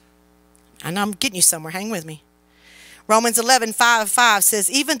 And I'm getting you somewhere. Hang with me. Romans 11:5 says,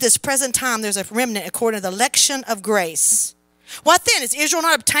 even this present time there's a remnant according to the election of grace. What then? Has Israel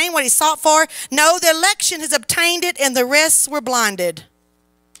not obtained what he sought for? No, the election has obtained it, and the rest were blinded.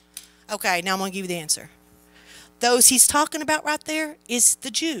 Okay, now I'm going to give you the answer. Those he's talking about right there is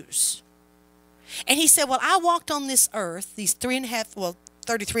the Jews. And he said, well, I walked on this earth these 33 and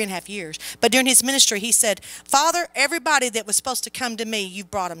a half years. But during his ministry, he said, Father, everybody that was supposed to come to me,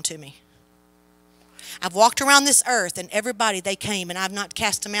 you've brought them to me. I've walked around this earth, and everybody, they came, and I've not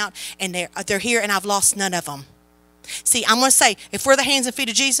cast them out, and they're here, and I've lost none of them. See, I'm going to say, if we're the hands and feet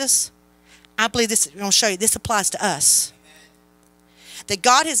of Jesus, I believe this, I'm going to show you, this applies to us. that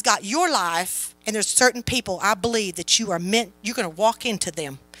God has got your life, and there's certain people I believe that you're going to walk into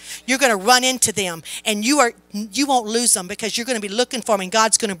them. You're going to run into them, and you won't lose them because you're going to be looking for them, and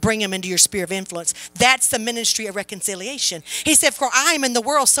God's going to bring them into your sphere of influence. That's the ministry of reconciliation. He said, for I am in the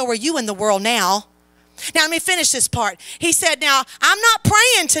world, so are you in the world now. Now, let me finish this part. He said, now, I'm not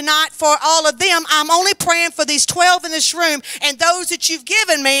praying tonight for all of them. I'm only praying for these 12 in this room and those that you've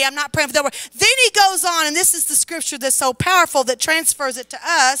given me. I'm not praying for them. Then he goes on, and this is the scripture that's so powerful that transfers it to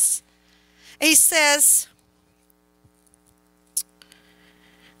us. He says,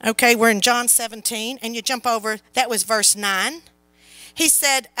 okay, we're in John 17, and you jump over. That was verse 9. He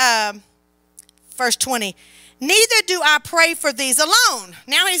said, verse 20, neither do I pray for these alone.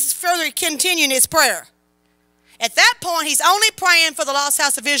 Now he's further continuing his prayer. At that point, he's only praying for the lost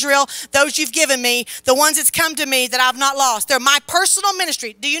house of Israel, those you've given me, the ones that's come to me that I've not lost. They're my personal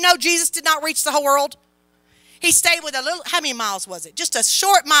ministry. Do you know Jesus did not reach the whole world? He stayed with a little, how many miles was it? Just a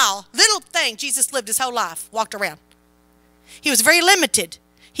short mile, little thing. Jesus lived his whole life, walked around. He was very limited.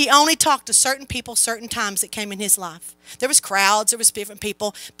 He only talked to certain people, certain times that came in his life. There was crowds, there was different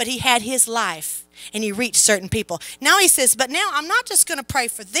people, but he had his life, and he reached certain people. Now he says, but now I'm not just going to pray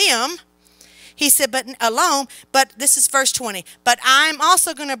for them. He said, but alone, but this is verse 20. But I'm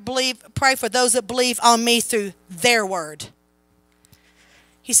also going to pray for those that believe on me through their word.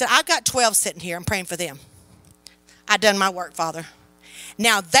 He said, I've got 12 sitting here. I'm praying for them. I've done my work, Father.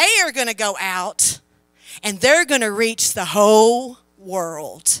 Now they are going to go out, and they're going to reach the whole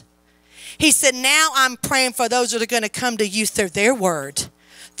world. He said, now I'm praying for those that are going to come to you through their word,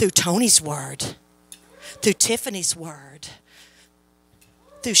 through Tony's word, through Tiffany's word,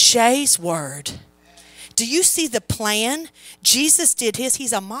 through Shay's word. Do you see the plan? Jesus did his.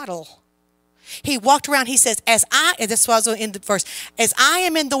 He's a model. He walked around. He says, and this was in the verse, as I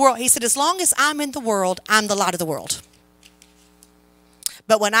am in the world. He said, as long as I'm in the world, I'm the light of the world.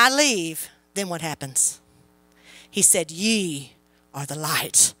 But when I leave, then what happens? He said, ye are the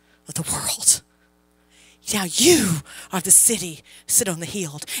light of the world. Now you are the city, sit on the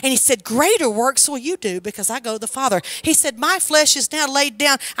hill. And he said, greater works will you do because I go to the Father. He said, my flesh is now laid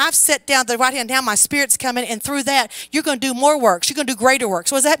down. I've set down the right hand. Now my spirit's coming. And through that, you're going to do more works. You're going to do greater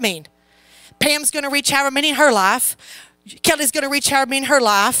works. What does that mean? Pam's going to reach however many in her life. Kelly's going to reach however many in her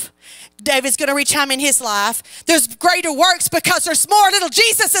life. David's going to reach him in his life. There's greater works because there's more little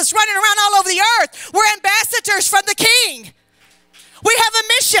Jesuses running around all over the earth. We're ambassadors from the King. We have a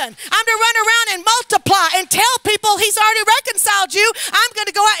mission. I'm to run around and multiply and tell people he's already reconciled you. I'm going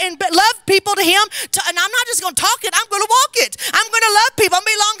to go out and love people to him. And I'm not just going to talk it. I'm going to walk it. I'm going to love people. I'm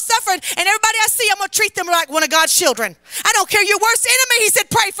going to be long-suffering. And everybody I see, I'm going to treat them like one of God's children. I don't care your worst enemy. He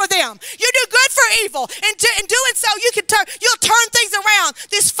said, pray for them. You do good for evil. And in doing so, you'll turn things around.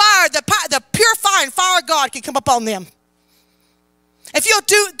 This fire, the purifying fire of God can come upon them. If you'll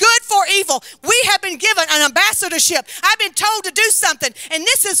do good for evil, we have been given an ambassadorship. I've been told to do something, and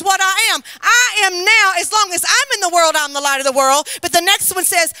this is what I am. I am now, as long as I'm in the world, I'm the light of the world. But the next one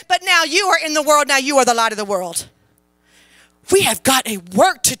says, but now you are in the world, now you are the light of the world. We have got a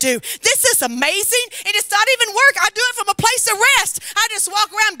work to do. This is amazing, and it's not even work. I do it from a place of rest. I just walk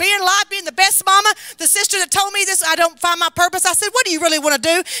around being alive, being the best mama. The sister that told me this, I don't find my purpose. I said, what do you really want to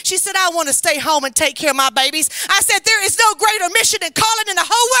do? She said, I want to stay home and take care of my babies. I said, there is no greater mission and calling in the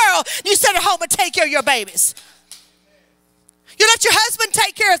whole world. You sit at home and take care of your babies. You let your husband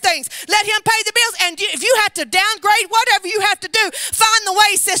take care of things. Let him pay the bills. And if you have to downgrade, whatever you have to do, find the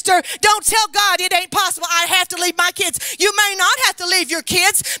way, sister. Don't tell God it ain't possible. I have to leave my kids. You may not have to leave your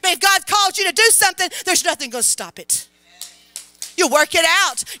kids, but if God calls you to do something, there's nothing going to stop it. You work it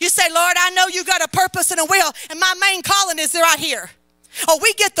out. You say, Lord, I know you got a purpose and a will, and my main calling is right here. Oh,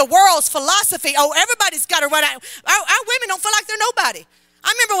 we get the world's philosophy. Oh, everybody's got to run out. Our women don't feel like they're nobody.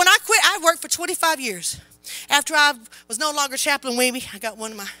 I remember when I quit, I worked for 25 years. After I was no longer Chaplain Wiebe, I got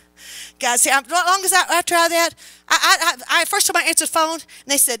one of my guys here. After that, I first time I answered the phone, and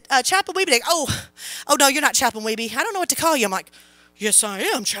they said, Chaplain Wiebe. They go, oh, no, you're not Chaplain Wiebe. I don't know what to call you. I'm like, yes, I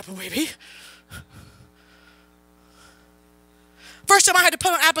am Chaplain Wiebe. First time I had to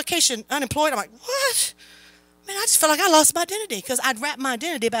put on an application, unemployed, I'm like, what? Man, I just felt like I lost my identity because I'd wrapped my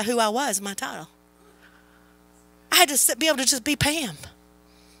identity about who I was in my title. I had to be able to just be Pam.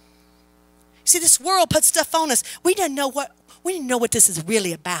 See, this world puts stuff on us. We didn't know what this is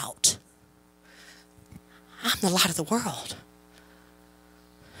really about. I'm the light of the world.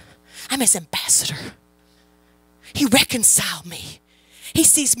 I'm his ambassador. He reconciled me. He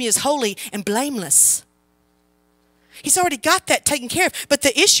sees me as holy and blameless. He's already got that taken care of. But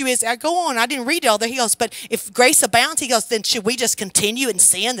the issue is, I go on, I didn't read all that. He goes, but if grace abounds, he goes, then should we just continue in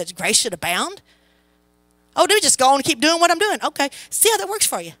sin that grace should abound? Oh, do we just go on and keep doing what I'm doing? Okay, see how that works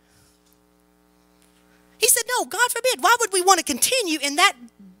for you. He said, no, God forbid. Why would we want to continue in that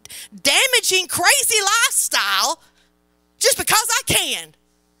damaging, crazy lifestyle just because I can?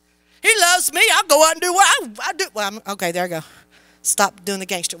 He loves me. I'll go out and do what I do. Well, okay, there I go. Stop doing the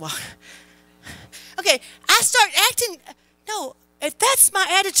gangster walk. Okay, I start acting. No, if that's my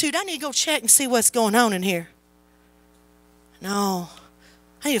attitude, I need to go check and see what's going on in here. No,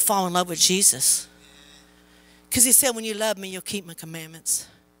 I need to fall in love with Jesus. Because he said, when you love me, you'll keep my commandments.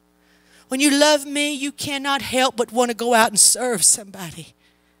 When you love me, you cannot help but want to go out and serve somebody.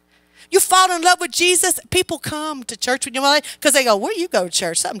 You fall in love with Jesus, people come to church with you because they go, where do you go to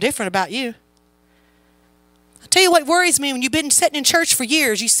church? Something different about you. I'll tell you what worries me. When you've been sitting in church for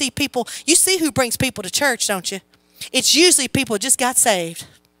years, you see people, you see who brings people to church, don't you? It's usually people who just got saved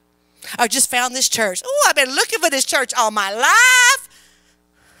or just found this church. Oh, I've been looking for this church all my life.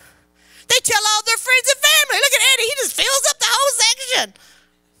 They tell all their friends and family. Look at Eddie. He just fills up the whole section.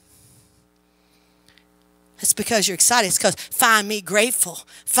 It's because you're excited. It's because find me grateful.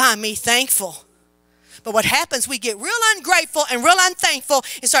 Find me thankful. But what happens, we get real ungrateful and real unthankful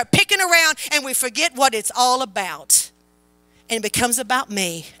and start picking around and we forget what it's all about. And it becomes about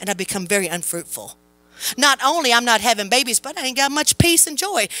me and I become very unfruitful. Not only I'm not having babies, but I ain't got much peace and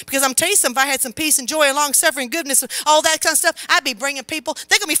joy. Because I'm telling you something, if I had some peace and joy and long suffering, goodness, all that kind of stuff, I'd be bringing people,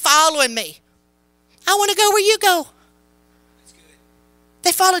 they're going to be following me. I want to go where you go. That's good.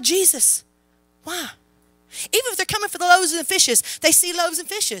 They follow Jesus. Why? Even if they're coming for the loaves and the fishes, they see loaves and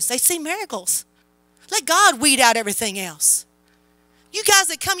fishes. They see miracles. Let God weed out everything else. You guys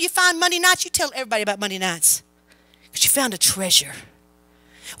that come, you find Monday nights, you tell everybody about Monday nights. Because you found a treasure.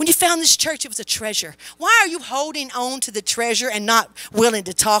 When you found this church, it was a treasure. Why are you holding on to the treasure and not willing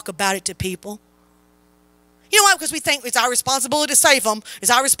to talk about it to people? You know why? Because we think it's our responsibility to save them. It's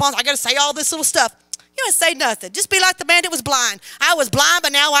our responsibility. I got to say all this little stuff. You don't say nothing. Just be like the man that was blind. I was blind,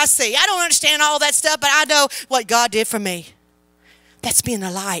 but now I see. I don't understand all that stuff, but I know what God did for me. That's being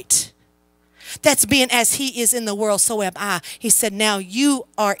a light. That's being as he is in the world, so am I. He said, now you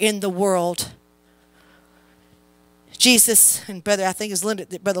are in the world. Jesus, and brother, I think it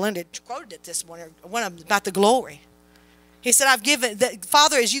was Brother Linda quoted it this morning, one of them about the glory. He said, I've given,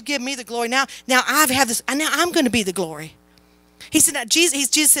 Father, as you give me the glory, now I have this, and now I'm going to be the glory. He said, now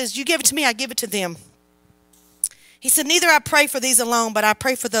Jesus says, you give it to me, I give it to them. He said, neither I pray for these alone, but I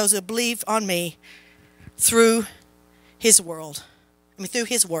pray for those who believe on me through his word. Through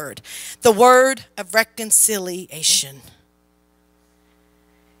his word. The word of reconciliation.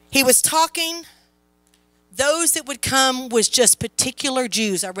 He was talking, those that would come was just particular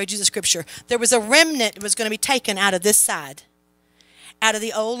Jews. I read you the scripture. There was a remnant that was going to be taken out of this side, out of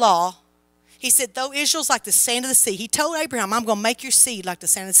the old law. He said, though Israel's like the sand of the sea, he told Abraham, I'm going to make your seed like the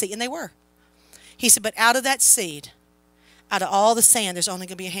sand of the sea. And they were. He said, but out of that seed, out of all the sand, there's only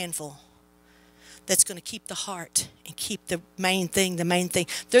going to be a handful that's going to keep the heart and keep the main thing, the main thing.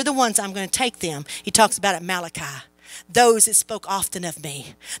 They're the ones I'm going to take them. He talks about it, Malachi. Those that spoke often of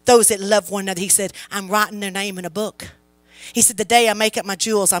me. Those that love one another. He said, I'm writing their name in a book. He said, the day I make up my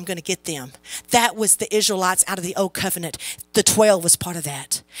jewels, I'm going to get them. That was the Israelites out of the old covenant. The 12 was part of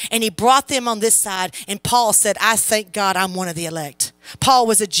that. And he brought them on this side. And Paul said, I thank God I'm one of the elect. Paul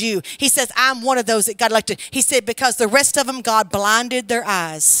was a Jew. He says, I'm one of those that got elected. He said, because the rest of them, God blinded their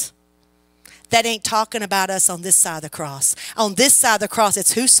eyes. That ain't talking about us on this side of the cross. On this side of the cross,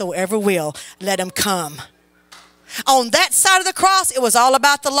 it's whosoever will, let him come. On that side of the cross, it was all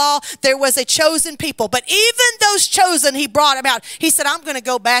about the law. There was a chosen people. But even those chosen, he brought them out. He said, I'm going to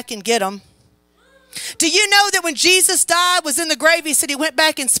go back and get them. Do you know that when Jesus died, was in the grave, he said he went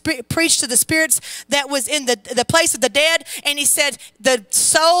back and preached to the spirits that was in the place of the dead. And he said, the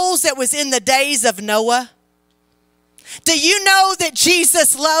souls that was in the days of Noah. Do you know that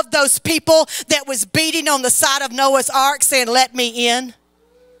Jesus loved those people that was beating on the side of Noah's ark saying, let me in?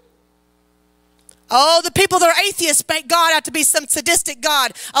 Oh, the people that are atheists make God out to be some sadistic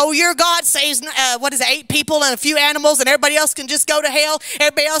God. Oh, your God saves, 8 people and a few animals and everybody else can just go to hell.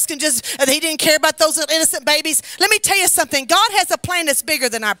 Everybody else can just, he didn't care about those little innocent babies. Let me tell you something. God has a plan that's bigger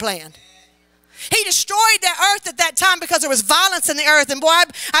than our plan. He destroyed the earth at that time because there was violence in the earth. And boy,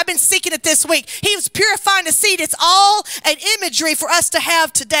 I've been seeking it this week. He was purifying the seed. It's all an imagery for us to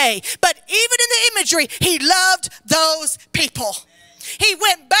have today. But even in the imagery, he loved those people. He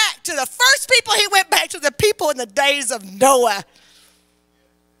went back to the first people. He went back to the people in the days of Noah.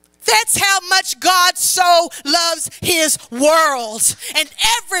 That's how much God so loves his world. And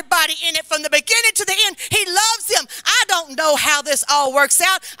everybody in it from the beginning to the end, he loves them. I don't know how this all works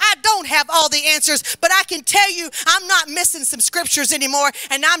out. I don't have all the answers. But I can tell you I'm not missing some scriptures anymore.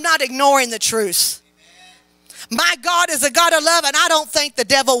 And I'm not ignoring the truth. My God is a God of love, and I don't think the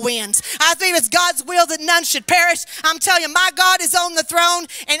devil wins. I think it's God's will that none should perish. I'm telling you, my God is on the throne,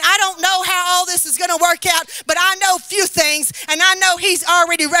 and I don't know how all this is going to work out, but I know few things, and I know he's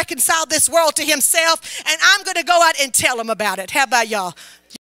already reconciled this world to himself, and I'm going to go out and tell him about it. How about y'all?